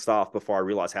hiring staff before I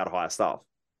realized how to hire staff.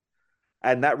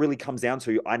 And that really comes down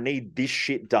to, I need this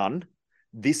shit done.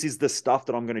 This is the stuff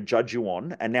that I'm going to judge you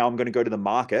on. And now I'm going to go to the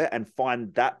market and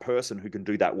find that person who can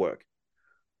do that work.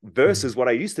 Versus what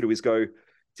I used to do is go, do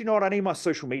you know what? I need my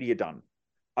social media done.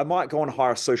 I might go and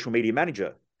hire a social media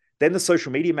manager. Then the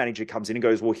social media manager comes in and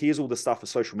goes, well, here's all the stuff a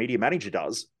social media manager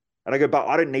does. And I go, but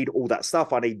I don't need all that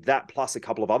stuff. I need that plus a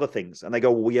couple of other things. And they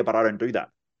go, well, yeah, but I don't do that.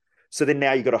 So then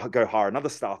now you've got to go hire another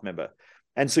staff member.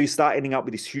 And so you start ending up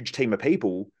with this huge team of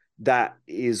people that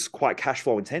is quite cash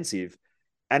flow intensive.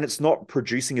 And it's not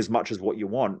producing as much as what you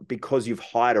want, because you've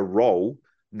hired a role,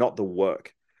 not the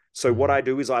work. So what I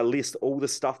do is, I list all the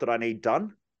stuff that I need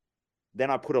done.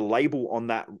 Then I put a label on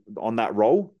that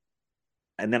role.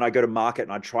 And then I go to market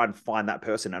and I try and find that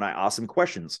person, and I ask them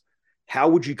questions. How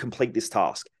would you complete this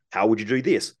task? How would you do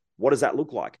this? What does that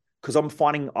look like? Because I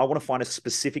want to find a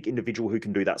specific individual who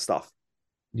can do that stuff,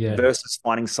 versus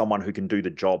finding someone who can do the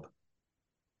job.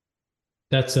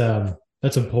 That's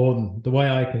important. The way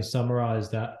I can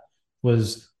summarize that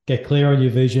was, get clear on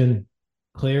your vision,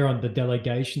 clear on the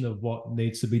delegation of what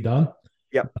needs to be done.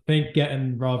 Yeah. I think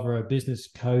getting rather a business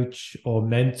coach or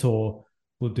mentor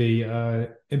would be an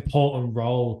important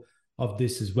role of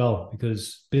this as well,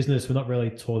 because business, we're not really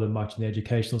taught it much in the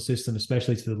educational system,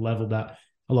 especially to the level that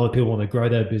a lot of people want to grow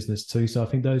their business too. So I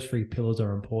think those 3 pillars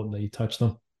are important that you touched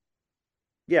on.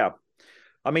 Yeah.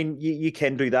 I mean, you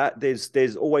can do that.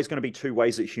 There's always going to be 2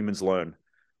 ways that humans learn.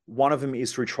 One of them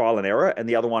is through trial and error, and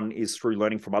the other one is through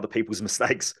learning from other people's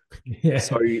mistakes. Yeah.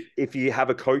 So if you have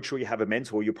a coach or you have a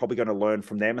mentor, you're probably going to learn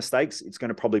from their mistakes. It's going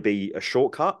to probably be a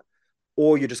shortcut,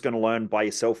 or you're just going to learn by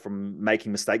yourself from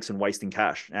making mistakes and wasting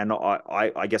cash. And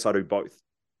I guess I do both.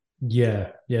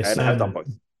 Yeah. And Same. I have done both.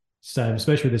 Same,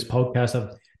 especially with this podcast.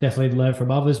 I've definitely learned from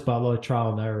others, but a lot of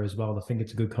trial and error as well. I think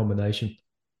it's a good combination.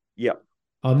 Yeah.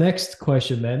 Our next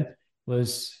question, then,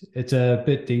 it's a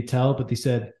bit detailed, but they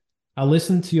said, I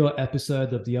listened to your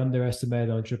episode of The Underestimated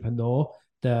Entrepreneur,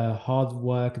 the hard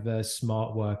work, the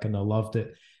smart work, and I loved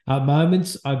it. At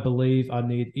moments, I believe I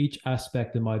need each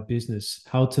aspect of my business.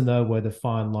 How to know where the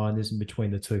fine line is in between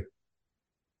the two?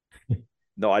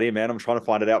 No idea, man. I'm trying to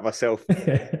find it out myself.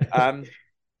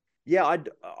 Yeah,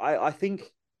 I think,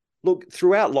 look,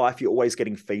 throughout life, you're always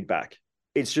getting feedback.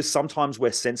 It's just sometimes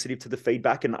we're sensitive to the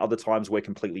feedback, and other times we're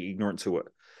completely ignorant to it.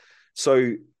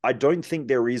 So I don't think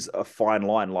there is a fine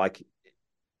line. Like,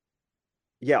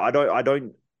 yeah, I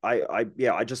don't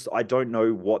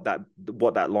know what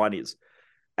that line is.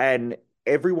 And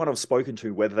everyone I've spoken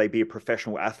to, whether they be a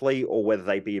professional athlete or whether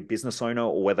they be a business owner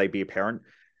or whether they be a parent,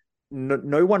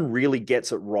 no one really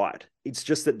gets it right. It's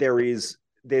just that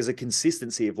there's a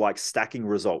consistency of like stacking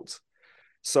results.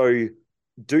 So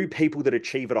do people that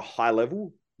achieve at a high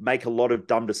level make a lot of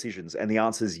dumb decisions? And the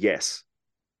answer is yes.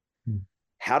 Mm.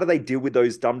 How do they deal with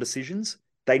those dumb decisions?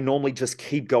 They normally just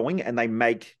keep going and they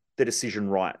make the decision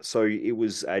right. So it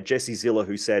was Jesse Ziller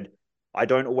who said, I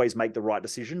don't always make the right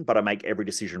decision, but I make every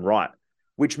decision right,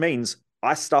 which means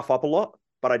I stuff up a lot,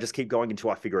 but I just keep going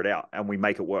until I figure it out and we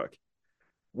make it work.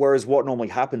 Whereas what normally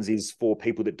happens is for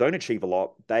people that don't achieve a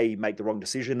lot, they make the wrong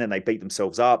decision, then they beat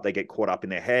themselves up, they get caught up in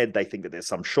their head, they think that there's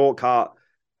some shortcut,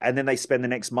 and then they spend the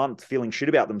next month feeling shit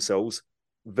about themselves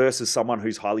versus someone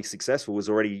who's highly successful has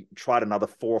already tried another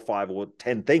 4 or 5 or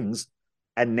 10 things,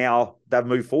 and now they've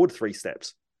moved forward 3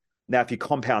 steps. Now, if you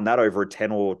compound that over a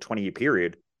 10 or 20-year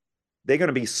period, they're going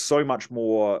to be so much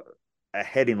more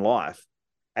ahead in life,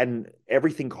 and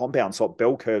everything compounds, so it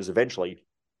bell curves eventually.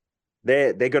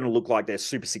 They're going to look like they're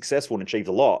super successful and achieved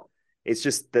a lot. It's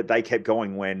just that they kept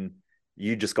going when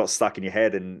you just got stuck in your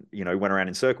head and, went around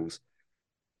in circles.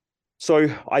 So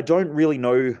I don't really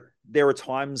know. There are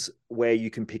times where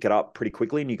you can pick it up pretty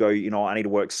quickly and you go, I need to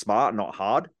work smart, not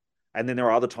hard. And then there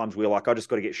are other times where like, I just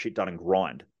got to get shit done and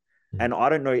grind. And I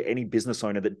don't know any business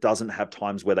owner that doesn't have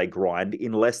times where they grind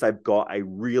unless they've got a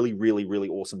really, really, really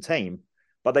awesome team.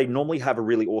 But they normally have a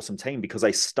really awesome team because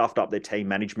they stuffed up their team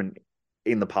management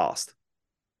in the past.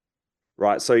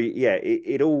 Right. So yeah,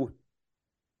 it'll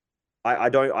I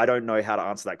don't know how to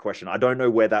answer that question. I don't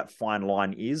know where that fine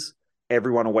line is.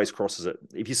 Everyone always crosses it.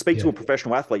 If you speak to Yeah. a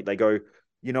professional athlete, they go,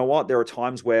 you know what? There are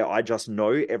times where I just know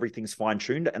everything's fine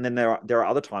tuned, and then there are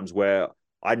other times where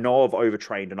I know I've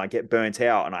overtrained and I get burnt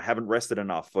out and I haven't rested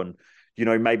enough, and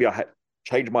maybe I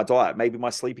changed my diet, maybe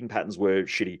my sleeping patterns were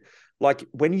shitty. Like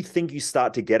when you think you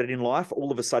start to get it in life,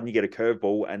 all of a sudden you get a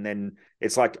curveball, and then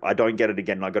it's like I don't get it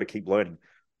again, and I got to keep learning.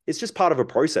 It's just part of a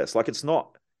process. Like it's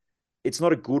not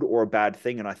a good or a bad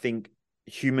thing. And I think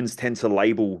most humans tend to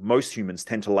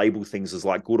label things as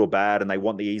like good or bad, and they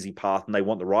want the easy path and they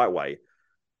want the right way.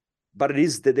 But it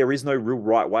is that there is no real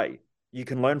right way. You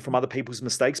can learn from other people's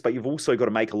mistakes, but you've also got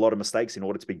to make a lot of mistakes in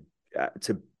order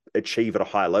to achieve at a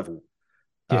higher level.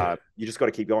 Yeah. You just got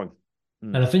to keep going.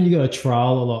 And I think you got to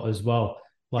trial a lot as well.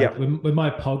 Yeah. Like with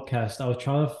my podcast, I was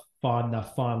trying to find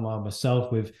that fine line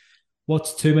myself with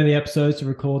what's too many episodes to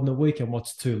record in a week and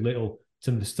what's too little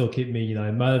to still keep me,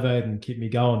 motivated and keep me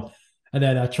going. And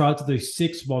then I tried to do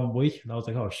 6 one week, and I was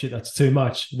like, "Oh shit, that's too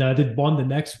much." And then I did 1 the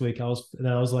next week. I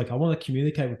was like, "I want to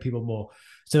communicate with people more."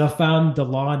 So I found the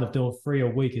line of doing 3 a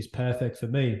week is perfect for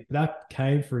me. That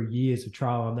came through years of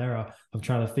trial and error of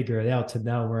trying to figure it out to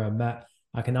now where I'm at.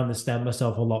 I can understand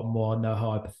myself a lot more and know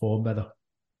how I perform better.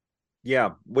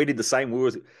 Yeah, we did the same.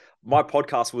 My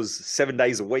podcast was 7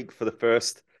 days a week for the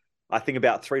first, I think,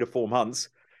 about 3 to 4 months.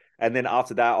 And then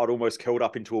after that, I'd almost curled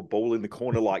up into a ball in the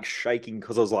corner, like shaking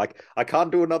because I was like, I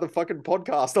can't do another fucking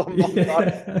podcast. I'm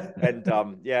done.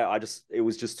 And Yeah. yeah, it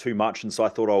was just too much. And so I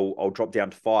thought I'll drop down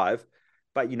to 5.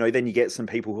 But then you get some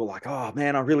people who are like, oh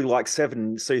man, I really like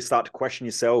 7. So you start to question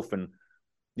yourself, and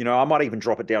I might even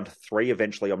drop it down to 3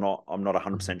 eventually. I'm not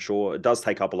 100% sure. It does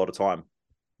take up a lot of time.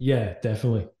 Yeah,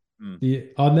 definitely. Mm.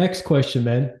 Our next question,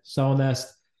 man. Someone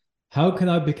asked, "How can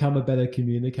I become a better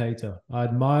communicator? I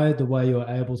admire the way you're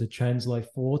able to translate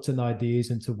thoughts and ideas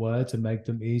into words and make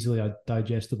them easily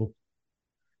digestible."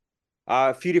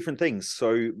 A few different things.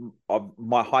 So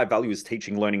my high value is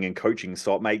teaching, learning, and coaching.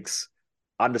 So it makes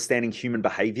understanding human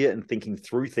behavior and thinking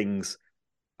through things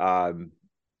um,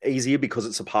 easier because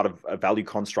it's a part of a value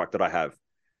construct that I have.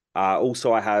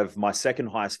 Also, I have my second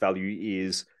highest value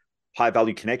is high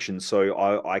value connections. So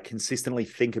I consistently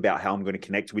think about how I'm going to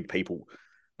connect with people.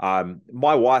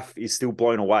 My wife is still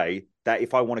blown away that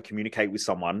if I want to communicate with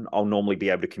someone, I'll normally be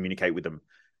able to communicate with them.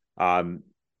 Um,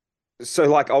 so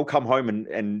like I'll come home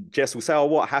and Jess will say, "Oh,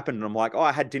 what happened?" And I'm like, "Oh,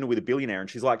 I had dinner with a billionaire." And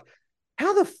she's like,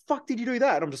 "How the fuck did you do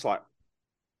that?" And I'm just like,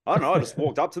 "I don't know. I just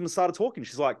walked up to them and started talking."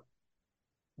 She's like,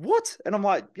 "What?" And I'm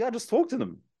like, "Yeah, I just talked to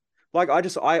them." Like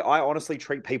I honestly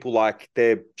treat people like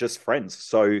they're just friends.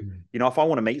 So, if I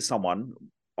want to meet someone,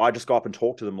 I just go up and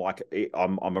talk to them like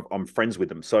I'm friends with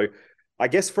them. So I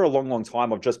guess for a long, long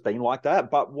time I've just been like that.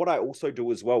 But what I also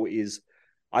do as well is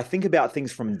I think about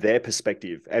things from their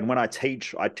perspective. And when I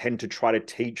teach, I tend to try to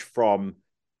teach from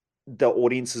the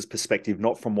audience's perspective,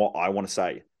 not from what I want to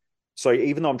say. So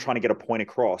even though I'm trying to get a point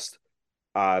across,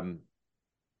 um,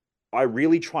 I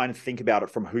really try and think about it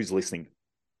from who's listening.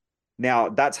 Now,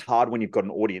 that's hard when you've got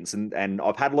an audience. And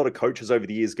I've had a lot of coaches over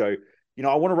the years go,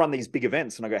 I want to run these big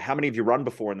events. And I go, how many have you run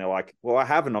before? And they're like, well, I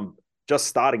haven't. I'm just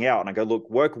starting out, and I go, look,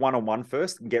 work one-on-one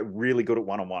first and get really good at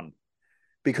one-on-one.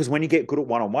 Because when you get good at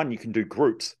one-on-one, you can do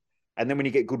groups. And then when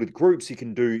you get good with groups, you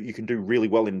can do really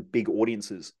well in big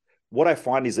audiences. What I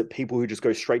find is that people who just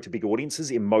go straight to big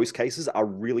audiences, in most cases, are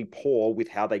really poor with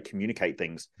how they communicate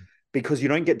things because you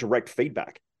don't get direct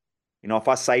feedback. If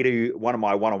I say to one of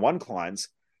my one-on-one clients,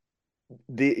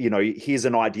 here's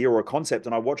an idea or a concept,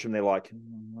 and I watch them, they're like,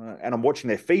 and I'm watching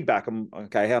their feedback. I'm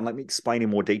okay. Let me explain in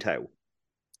more detail.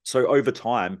 So over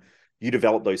time, you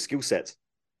develop those skill sets.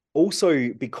 Also,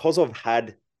 because I've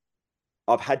had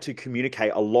to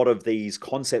communicate a lot of these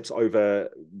concepts over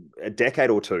a decade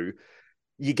or two,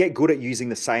 you get good at using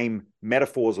the same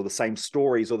metaphors or the same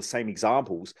stories or the same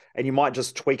examples, and you might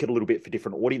just tweak it a little bit for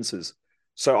different audiences.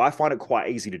 So I find it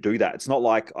quite easy to do that. It's not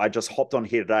like I just hopped on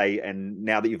here today, and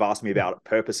now that you've asked me about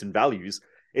purpose and values,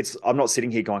 I'm not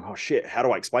sitting here going, oh shit, how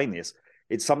do I explain this?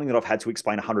 It's something that I've had to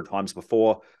explain 100 times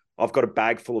before. I've got a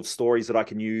bag full of stories that I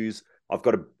can use. I've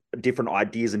got different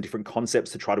ideas and different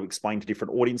concepts to try to explain to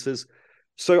different audiences.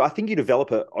 So I think you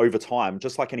develop it over time,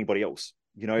 just like anybody else.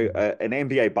 An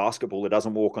NBA basketballer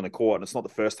doesn't walk on the court, and it's not the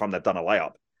first time they've done a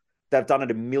layup. They've done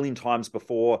it a million times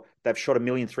before. They've shot a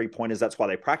million three-pointers. That's why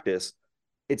they practice.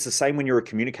 It's the same when you're a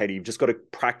communicator. You've just got to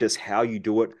practice how you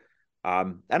do it.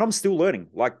 And I'm still learning.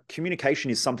 Like,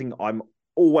 communication is something I'm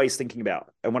always thinking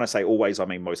about. And when I say always, I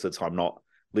mean most of the time, not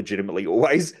legitimately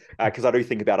always, because I do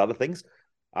think about other things.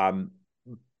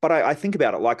 But I think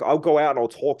about it. Like, I'll go out and I'll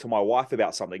talk to my wife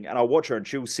about something, and I'll watch her, and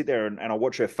she'll sit there, and I'll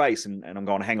watch her face, and I'm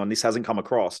going, hang on, this hasn't come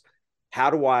across. How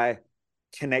do I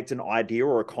connect an idea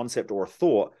or a concept or a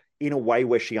thought in a way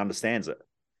where she understands it?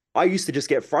 I used to just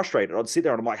get frustrated. I'd sit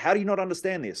there and I'm like, how do you not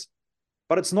understand this?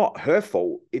 But it's not her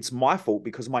fault. It's my fault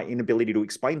because of my inability to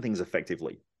explain things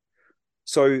effectively.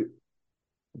 So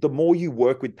the more you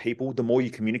work with people, the more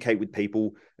you communicate with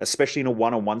people, especially in a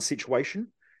one-on-one situation,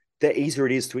 the easier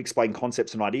it is to explain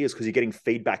concepts and ideas because you're getting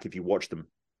feedback if you watch them.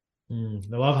 I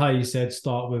love how you said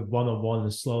start with one-on-one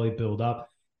and slowly build up.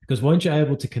 Because once you're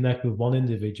able to connect with one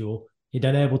individual, you're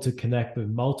then able to connect with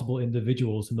multiple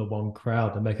individuals in the one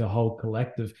crowd and make a whole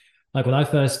collective. Like when I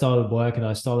first started work and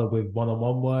I started with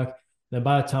one-on-one work, then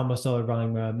by the time I started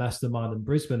running a mastermind in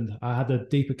Brisbane, I had a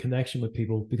deeper connection with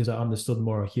people because I understood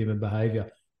more of human behavior.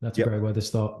 That's a great way to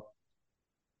start.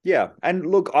 Yeah. And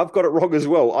look, I've got it wrong as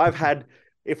well.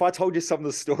 If I told you some of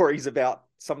the stories about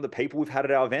some of the people we've had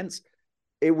at our events,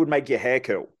 it would make your hair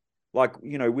curl. Like,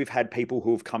 we've had people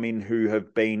who have come in who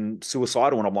have been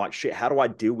suicidal, and I'm like, shit, how do I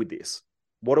deal with this?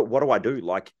 What do I do?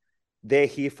 Like, they're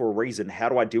here for a reason. How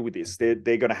do I deal with this? They're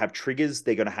going to have triggers.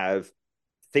 They're going to have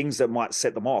things that might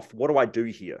set them off. What do I do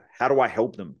here? How do I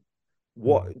help them?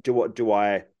 What do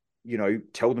I,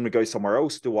 tell them to go somewhere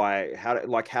else? How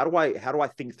do I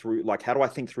think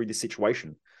through this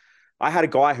situation? I had a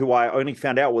guy who I only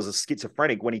found out was a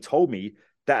schizophrenic when he told me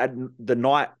that the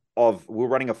night we're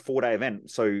running a 4-day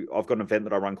event. So I've got an event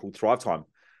that I run called Thrive Time.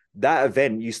 That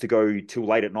event used to go till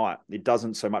late at night. It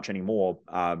doesn't so much anymore.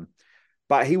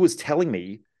 But he was telling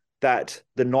me that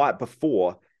the night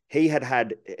before he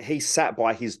sat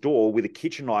by his door with a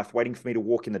kitchen knife waiting for me to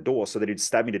walk in the door so that he'd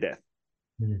stab me to death.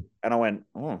 And I went,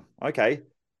 oh, okay.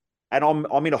 And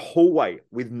I'm in a hallway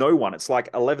with no one. It's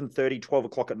like 11:30, 12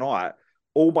 o'clock at night.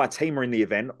 All my team are in the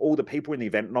event, all the people in the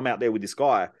event, and I'm out there with this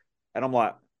guy. And I'm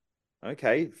like,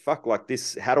 okay, fuck, like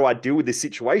this, how do I deal with this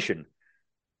situation?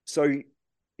 So,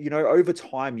 over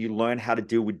time, you learn how to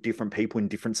deal with different people in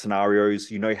different scenarios.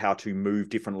 You know how to move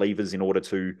different levers in order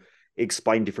to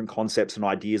explain different concepts and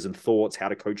ideas and thoughts, how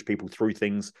to coach people through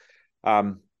things.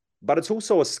 But it's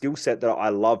also a skill set that I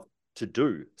love to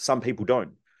do. Some people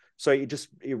don't. So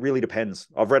it really depends.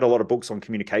 I've read a lot of books on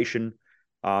communication.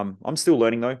 I'm still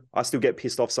learning though. I still get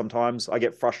pissed off sometimes. I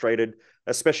get frustrated,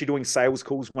 especially doing sales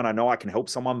calls when I know I can help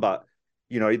someone, but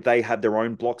they have their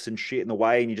own blocks and shit in the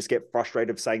way, and you just get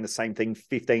frustrated of saying the same thing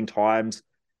 15 times,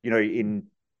 in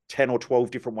 10 or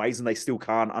 12 different ways, and they still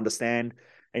can't understand.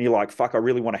 And you're like, fuck, I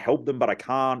really want to help them, but I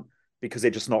can't because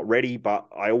they're just not ready, but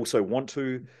I also want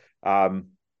to.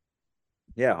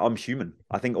 Yeah, I'm human.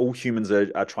 I think all humans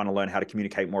are trying to learn how to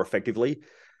communicate more effectively.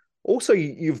 Also,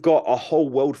 you've got a whole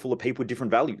world full of people with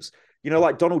different values.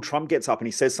 Like Donald Trump gets up and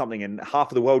he says something, and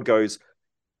half of the world goes,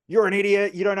 you're an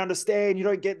idiot. You don't understand. You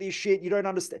don't get this shit. You don't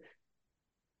understand.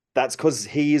 That's because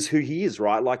he is who he is,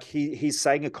 right? Like he's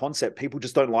saying a concept. People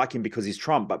just don't like him because he's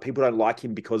Trump, but people don't like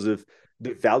him because of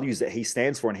the values that he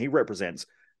stands for and he represents.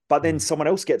 But then someone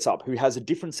else gets up who has a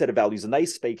different set of values and they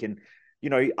speak, and,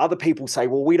 other people say,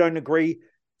 well, we don't agree.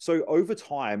 So over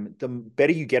time, the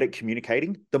better you get at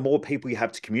communicating, the more people you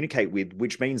have to communicate with,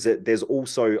 which means that there's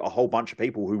also a whole bunch of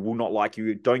people who will not like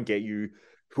you, don't get you,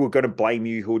 who are going to blame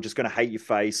you, who are just going to hate your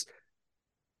face.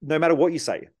 no matter what you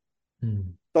say.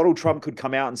 Mm. Donald Trump could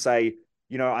come out and say,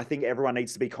 I think everyone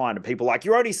needs to be kind. And people are like,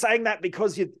 you're only saying that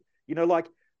because like,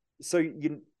 so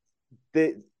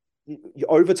the,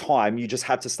 over time, you just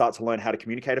have to start to learn how to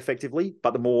communicate effectively.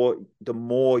 But the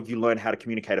more you learn how to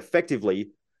communicate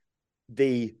effectively,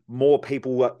 the more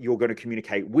people you're going to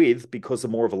communicate with, because the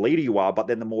more of a leader you are, but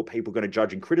then the more people are going to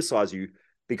judge and criticize you,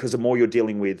 because the more you're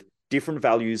dealing with different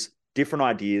values, different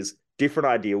ideas, different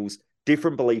ideals,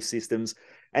 different belief systems.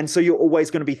 And so you're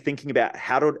always going to be thinking about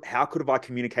how could have I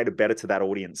communicated better to that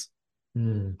audience?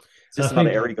 Mm. It's And just I another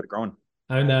think, area you got to grow in.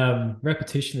 and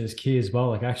repetition is key as well.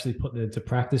 Like actually putting it into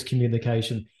practice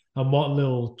communication. And what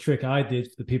little trick I did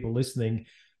for the people listening,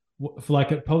 for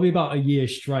like probably about a year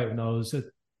straight, when I was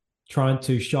trying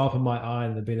to sharpen my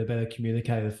iron and be a better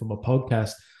communicator for my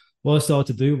podcast, what I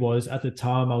started to do was, at the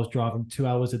time I was driving 2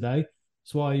 hours a day.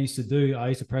 So what I used to do, I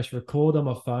used to press record on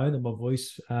my phone and my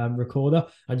voice recorder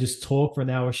and just talk for an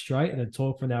hour straight, and then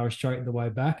talk for an hour straight on the way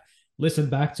back. Listen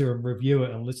back to and review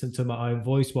it and listen to my own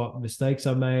voice, what mistakes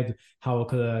I made, how I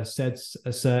could have said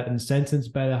a certain sentence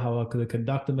better, how I could have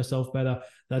conducted myself better.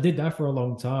 And I did that for a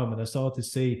long time, and I started to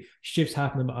see shifts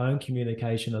happen in my own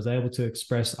communication. I was able to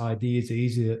express ideas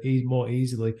more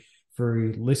easily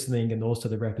through listening, and also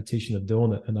the repetition of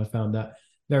doing it. And I found that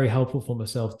very helpful for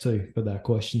myself too, for that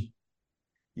question.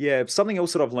 Yeah, something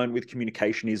else that I've learned with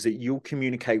communication is that you'll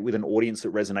communicate with an audience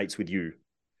that resonates with you.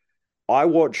 I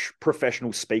watch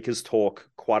professional speakers talk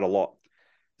quite a lot.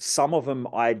 Some of them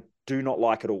I do not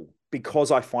like at all,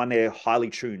 because I find they're highly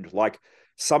tuned. Like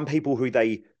some people who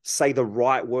they say the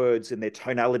right words and their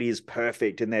tonality is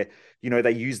perfect, and they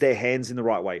use their hands in the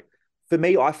right way. For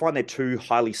me, I find they're too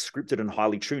highly scripted and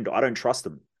highly tuned. I don't trust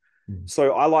them. Mm.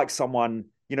 So I like someone,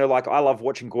 like I love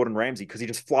watching Gordon Ramsay because he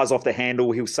just flies off the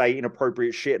handle. He'll say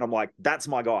inappropriate shit. And I'm like, that's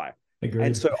my guy. And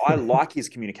Agreed. so I like his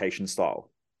communication style.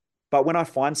 But when I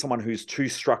find someone who's too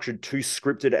structured, too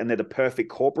scripted, and they're the perfect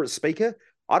corporate speaker,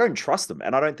 I don't trust them.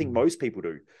 And I don't think most people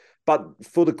do. But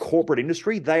for the corporate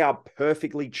industry, they are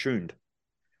perfectly tuned,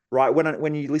 right?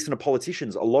 When you listen to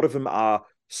politicians, a lot of them are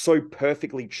so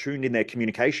perfectly tuned in their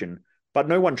communication, but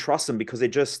no one trusts them because they're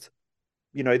just,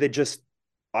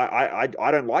 I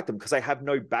don't like them because they have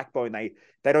no backbone.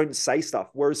 They don't say stuff.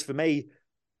 Whereas for me,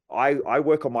 I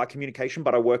work on my communication,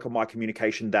 but I work on my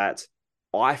communication that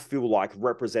I feel like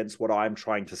represents what I'm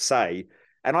trying to say.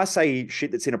 And I say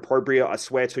shit that's inappropriate. I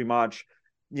swear too much.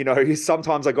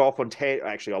 Sometimes I go off on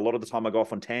actually, a lot of the time I go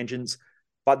off on tangents,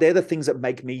 but they're the things that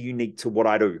make me unique to what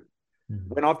I do. Mm.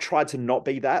 When I've tried to not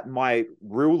be that, my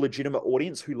real legitimate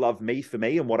audience who love me for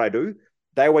me and what I do,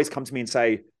 they always come to me and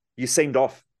say, you seemed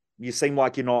off. You seem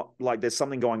like you're not, like there's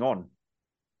something going on.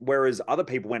 Whereas other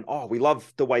people went, oh, we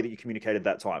love the way that you communicated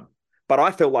that time. But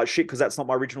I felt like shit because that's not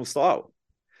my original style.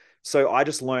 So I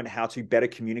just learned how to better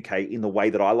communicate in the way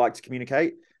that I like to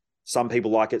communicate. Some people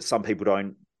like it, some people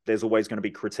don't. There's always going to be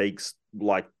critiques.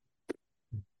 Like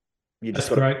you just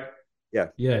That's got to, great. yeah,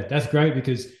 Yeah, that's great,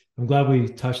 because I'm glad we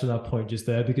touched on that point just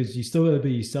there, because you still got to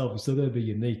be yourself. You still got to be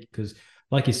unique, because,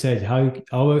 like you said, how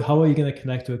are you going to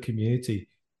connect to a community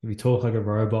if you talk like a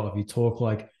robot? If you talk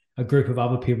like a group of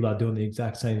other people that are doing the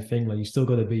exact same thing, like you still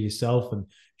got to be yourself and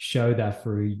show that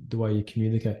through the way you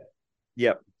communicate.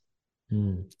 yeah.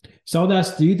 Hmm. So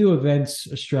that's, do you do events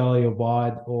Australia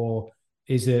wide, or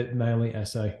is it mainly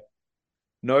SA?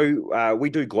 No, we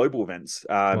do global events.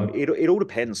 Global. It all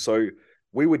depends. So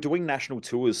we were doing national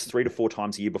tours 3 to 4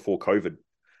 times a year before COVID.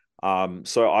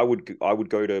 So I would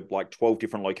go to like 12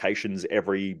 different locations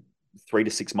every 3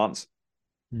 to 6 months.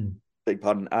 Hmm. Big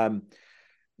pardon.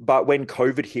 But when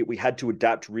COVID hit, we had to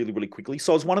adapt really, really quickly.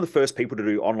 So I was one of the first people to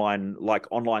do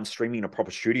online streaming in a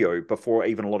proper studio before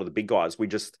even a lot of the big guys.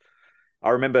 I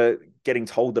remember getting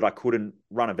told that I couldn't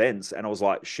run events, and I was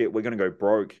like, shit, we're going to go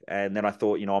broke. And then I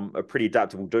thought, I'm a pretty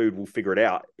adaptable dude. We'll figure it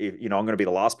out. I'm going to be the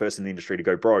last person in the industry to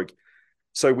go broke.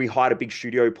 So we hired a big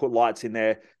studio, put lights in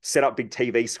there, set up big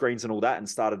TV screens and all that, and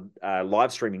started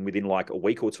live streaming within like a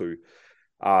week or two.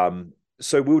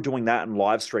 So we were doing that and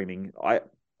live streaming. I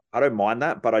don't mind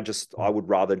that, but I would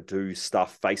rather do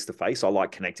stuff face to face. I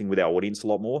like connecting with our audience a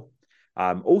lot more.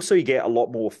 Also, you get a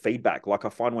lot more feedback. Like I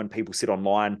find when people sit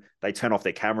online, they turn off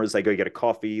their cameras, they go get a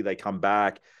coffee, they come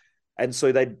back, and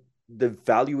so the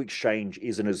value exchange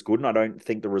isn't as good. And I don't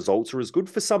think the results are as good.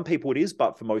 For some people it is,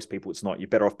 but for most people it's not. You're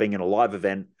better off being in a live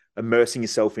event, immersing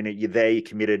yourself in it. You're there, you're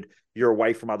committed, you're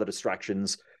away from other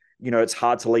distractions. It's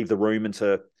hard to leave the room and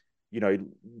to, you know,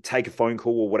 take a phone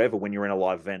call or whatever when you're in a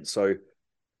live event. So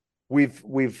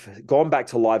we've gone back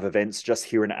to live events just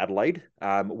here in Adelaide.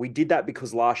 We did that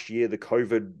because last year the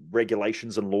COVID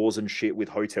regulations and laws and shit with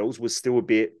hotels was still a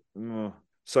bit.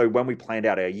 So when we planned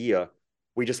out our year,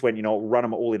 We just went, we'll run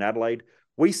them all in Adelaide.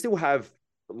 We still have,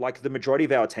 like, the majority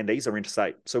of our attendees are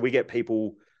interstate. So we get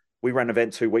people, we ran an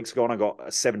event 2 weeks ago and I got a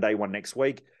 7-day one next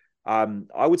week.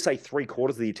 I would say 3/4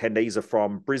 of the attendees are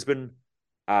from Brisbane,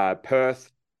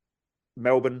 Perth,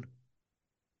 Melbourne.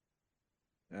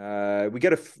 We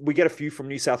get a few from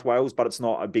New South Wales, but it's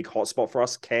not a big hotspot for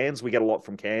us. Cairns, we get a lot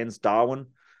from Cairns, Darwin.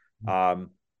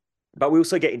 But we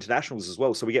also get internationals as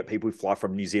well. So we get people who fly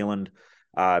from New Zealand,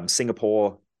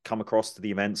 Singapore, come across to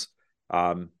the events.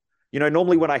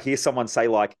 Normally when I hear someone say,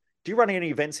 like, do you run any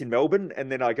events in Melbourne?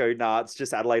 And then I go, nah, it's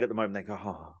just Adelaide at the moment. They go,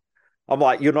 oh. I'm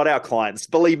like, you're not our clients.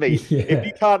 Believe me, Yeah.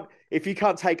 if you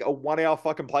can't take a 1 hour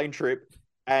fucking plane trip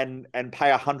and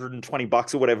pay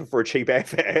 $120 or whatever for a cheap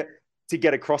airfare to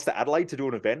get across to Adelaide to do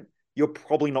an event, you're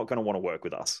probably not going to want to work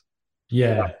with us.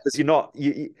 Yeah. Because you're not,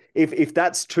 if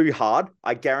that's too hard,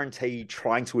 I guarantee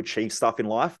trying to achieve stuff in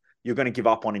life, you're going to give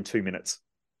up on in 2 minutes.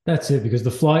 That's it, because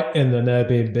the flight and an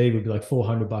Airbnb would be like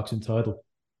 $400 in total.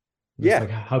 And it's Yeah. like,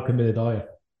 how committed are you?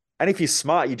 And if you're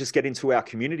smart, you just get into our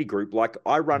community group. Like,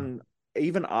 I run,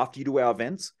 even after you do our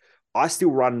events, I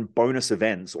still run bonus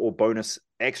events or bonus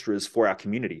extras for our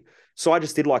community. So I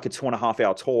just did like a 2.5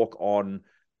 hour talk on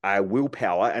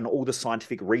willpower and all the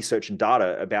scientific research and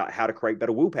data about how to create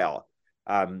better willpower.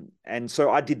 And so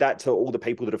I did that to all the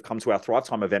people that have come to our Thrive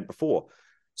Time event before.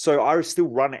 So I still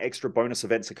run extra bonus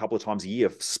events a couple of times a year,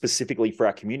 specifically for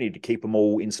our community, to keep them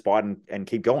all inspired and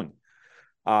keep going.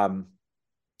 And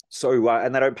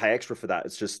they don't pay extra for that.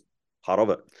 It's just part of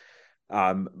it.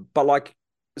 But like,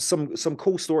 some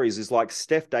cool stories is like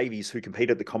Steph Davies, who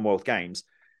competed at the Commonwealth Games.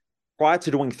 Prior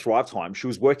to doing Thrive Time, she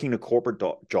was working a corporate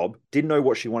job, didn't know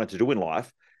what she wanted to do in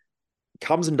life,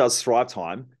 comes and does Thrive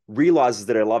Time, realizes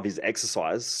that her love is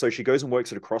exercise. So she goes and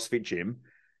works at a CrossFit gym.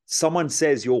 Someone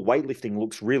says, your weightlifting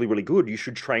looks really, really good. You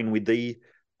should train with the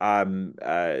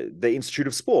Institute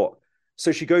of Sport.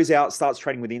 So she goes out, starts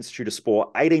training with the Institute of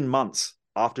Sport. 18 months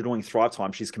after doing Thrive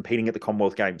Time, she's competing at the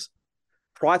Commonwealth Games.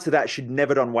 Prior to that, she'd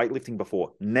never done weightlifting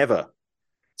before. Never.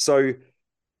 So,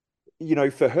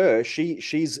 for her,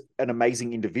 she's an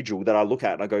amazing individual that I look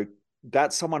at and I go,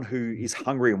 that's someone who is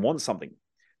hungry and wants something.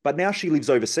 But now she lives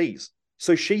overseas.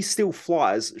 So she still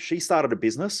flies. She started a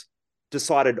business,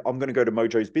 decided, I'm going to go to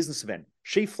Mojo's business event.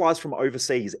 She flies from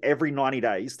overseas every 90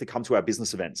 days to come to our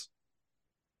business events.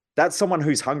 That's someone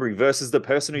who's hungry versus the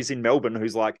person who's in Melbourne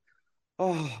who's like,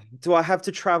 oh, do I have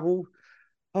to travel?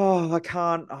 Oh, I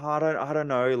can't. Oh, I don't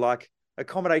know. Like,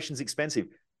 accommodation's expensive.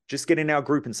 Just get in our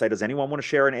group and say, does anyone want to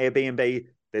share an Airbnb?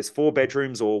 There's 4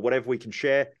 bedrooms or whatever we can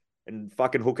share, and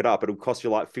fucking hook it up. It'll cost you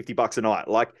like $50 a night.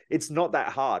 Like, it's not that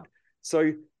hard.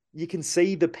 So you can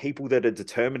see the people that are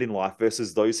determined in life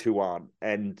versus those who aren't.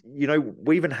 And,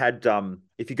 we even had,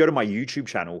 if you go to my YouTube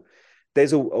channel,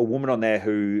 there's a woman on there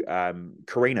who,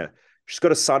 Karina, she's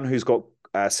got a son who's got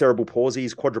cerebral palsy,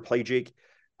 he's quadriplegic.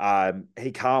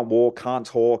 He can't walk, can't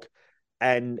talk.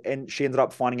 And she ended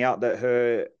up finding out that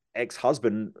her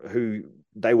ex-husband, who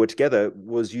they were together,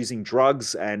 was using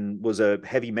drugs and was a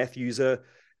heavy meth user.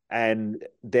 And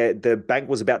the bank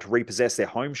was about to repossess their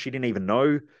home. She didn't even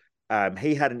know.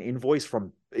 He had an invoice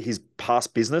from his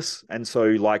past business. And so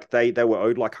like they were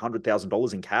owed like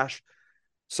 $100,000 in cash.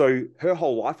 So her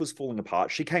whole life was falling apart.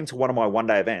 She came to one of my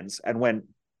one-day events and went,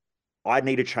 I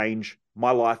need a change.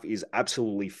 My life is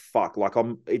absolutely fucked. Like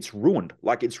it's ruined.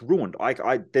 Like it's ruined.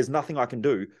 There's nothing I can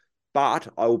do, but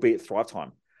I will be at Thrive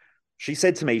Time. She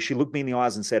said to me, she looked me in the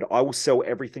eyes and said, I will sell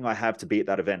everything I have to be at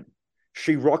that event.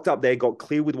 She rocked up there, got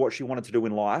clear with what she wanted to do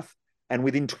in life. And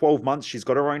within 12 months, she's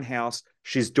got her own house.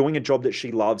 She's doing a job that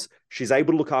she loves. She's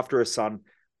able to look after her son.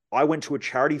 I went to a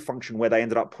charity function where they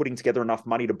ended up putting together enough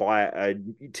money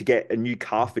to get a new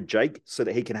car for Jake so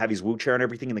that he can have his wheelchair and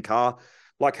everything in the car.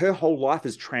 Like, her whole life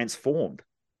is transformed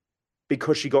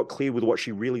because she got clear with what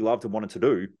she really loved and wanted to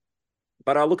do.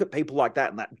 But I look at people like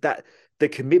that and that the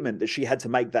commitment that she had to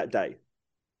make that day.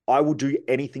 I will do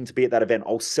anything to be at that event.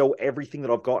 I'll sell everything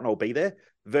that I've got and I'll be there,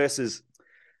 versus,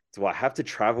 do I have to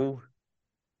travel?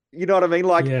 You know what I mean?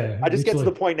 Like, Yeah, I just get to the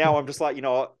literally. point now, I'm just like,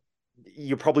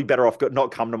 you're probably better off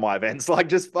not come to my events. Like,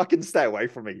 just fucking stay away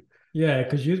from me. Yeah,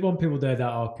 because you want people there that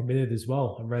are committed as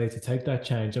well and ready to take that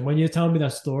change. And when you're telling me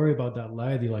that story about that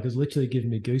lady, like, it's literally giving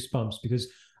me goosebumps, because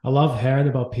I love hearing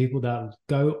about people that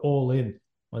go all in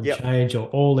on Yep. change or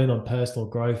all in on personal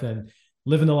growth and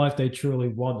living the life they truly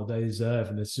want or they deserve.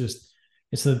 And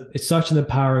it's such an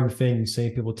empowering thing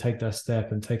seeing people take that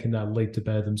step and taking that leap to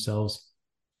better themselves.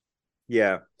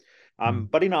 Yeah. Mm.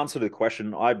 But in answer to the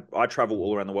question, I travel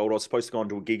all around the world. I was supposed to go and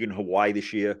do a gig in Hawaii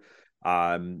this year.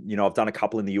 I've done a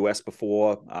couple in the US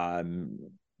before.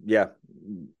 Yeah,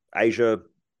 Asia,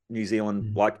 New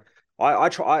Zealand. Mm. Like, I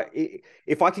try.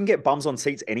 If I can get bums on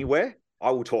seats anywhere,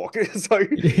 I will talk. So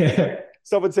if Yeah.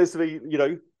 someone says to me,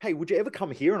 hey, would you ever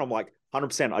come here? And I'm like,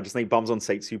 100%. I just need bums on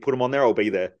seats. You put them on there, I'll be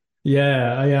there.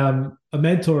 Yeah, a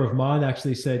mentor of mine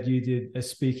actually said you did a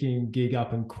speaking gig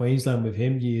up in Queensland with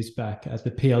him years back at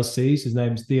the PLCs. His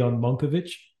name's Dion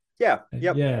Monkovic. Yeah. And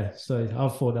Yep. yeah, so I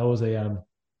thought that was a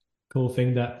cool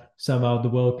thing that somehow the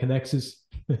world connects us.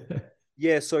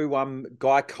 Yeah, so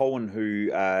Guy Cohen,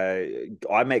 who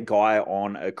I met Guy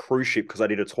on a cruise ship because I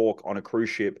did a talk on a cruise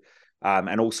ship,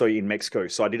 and also in Mexico.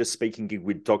 So I did a speaking gig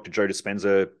with Dr. Joe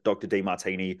Dispenza, Dr. D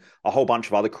Martini, a whole bunch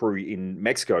of other crew in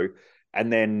Mexico,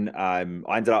 and then I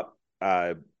ended up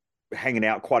hanging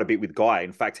out quite a bit with Guy.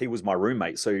 In fact, he was my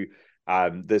roommate. So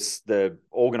the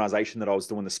organization that I was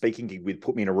doing the speaking gig with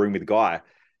put me in a room with Guy,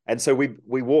 and so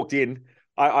we walked in.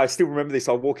 I still remember this.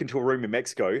 I walk into a room in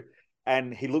Mexico.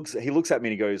 And he looks at me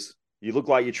and he goes, "You look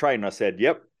like you're trained." I said,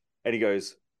 "Yep." And he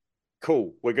goes,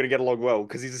 "Cool, we're gonna get along well,"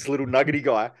 because he's this little nuggety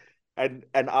guy. And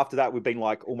after that, we've been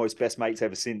like almost best mates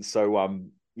ever since. So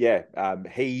yeah,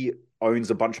 he owns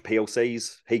a bunch of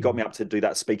PLCs. He got me up to do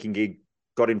that speaking gig.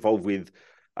 Got involved with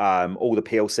all the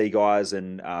PLC guys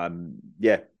and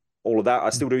yeah, all of that. I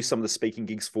still do some of the speaking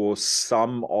gigs for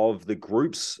some of the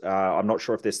groups. I'm not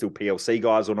sure if they're still PLC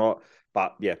guys or not,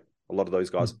 but yeah, a lot of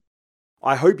those guys.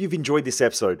 I hope you've enjoyed this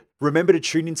episode. Remember to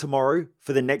tune in tomorrow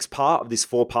for the next part of this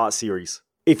 4-part series.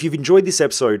 If you've enjoyed this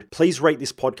episode, please rate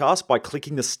this podcast by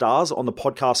clicking the stars on the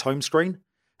podcast home screen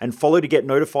and follow to get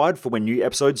notified for when new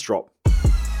episodes drop.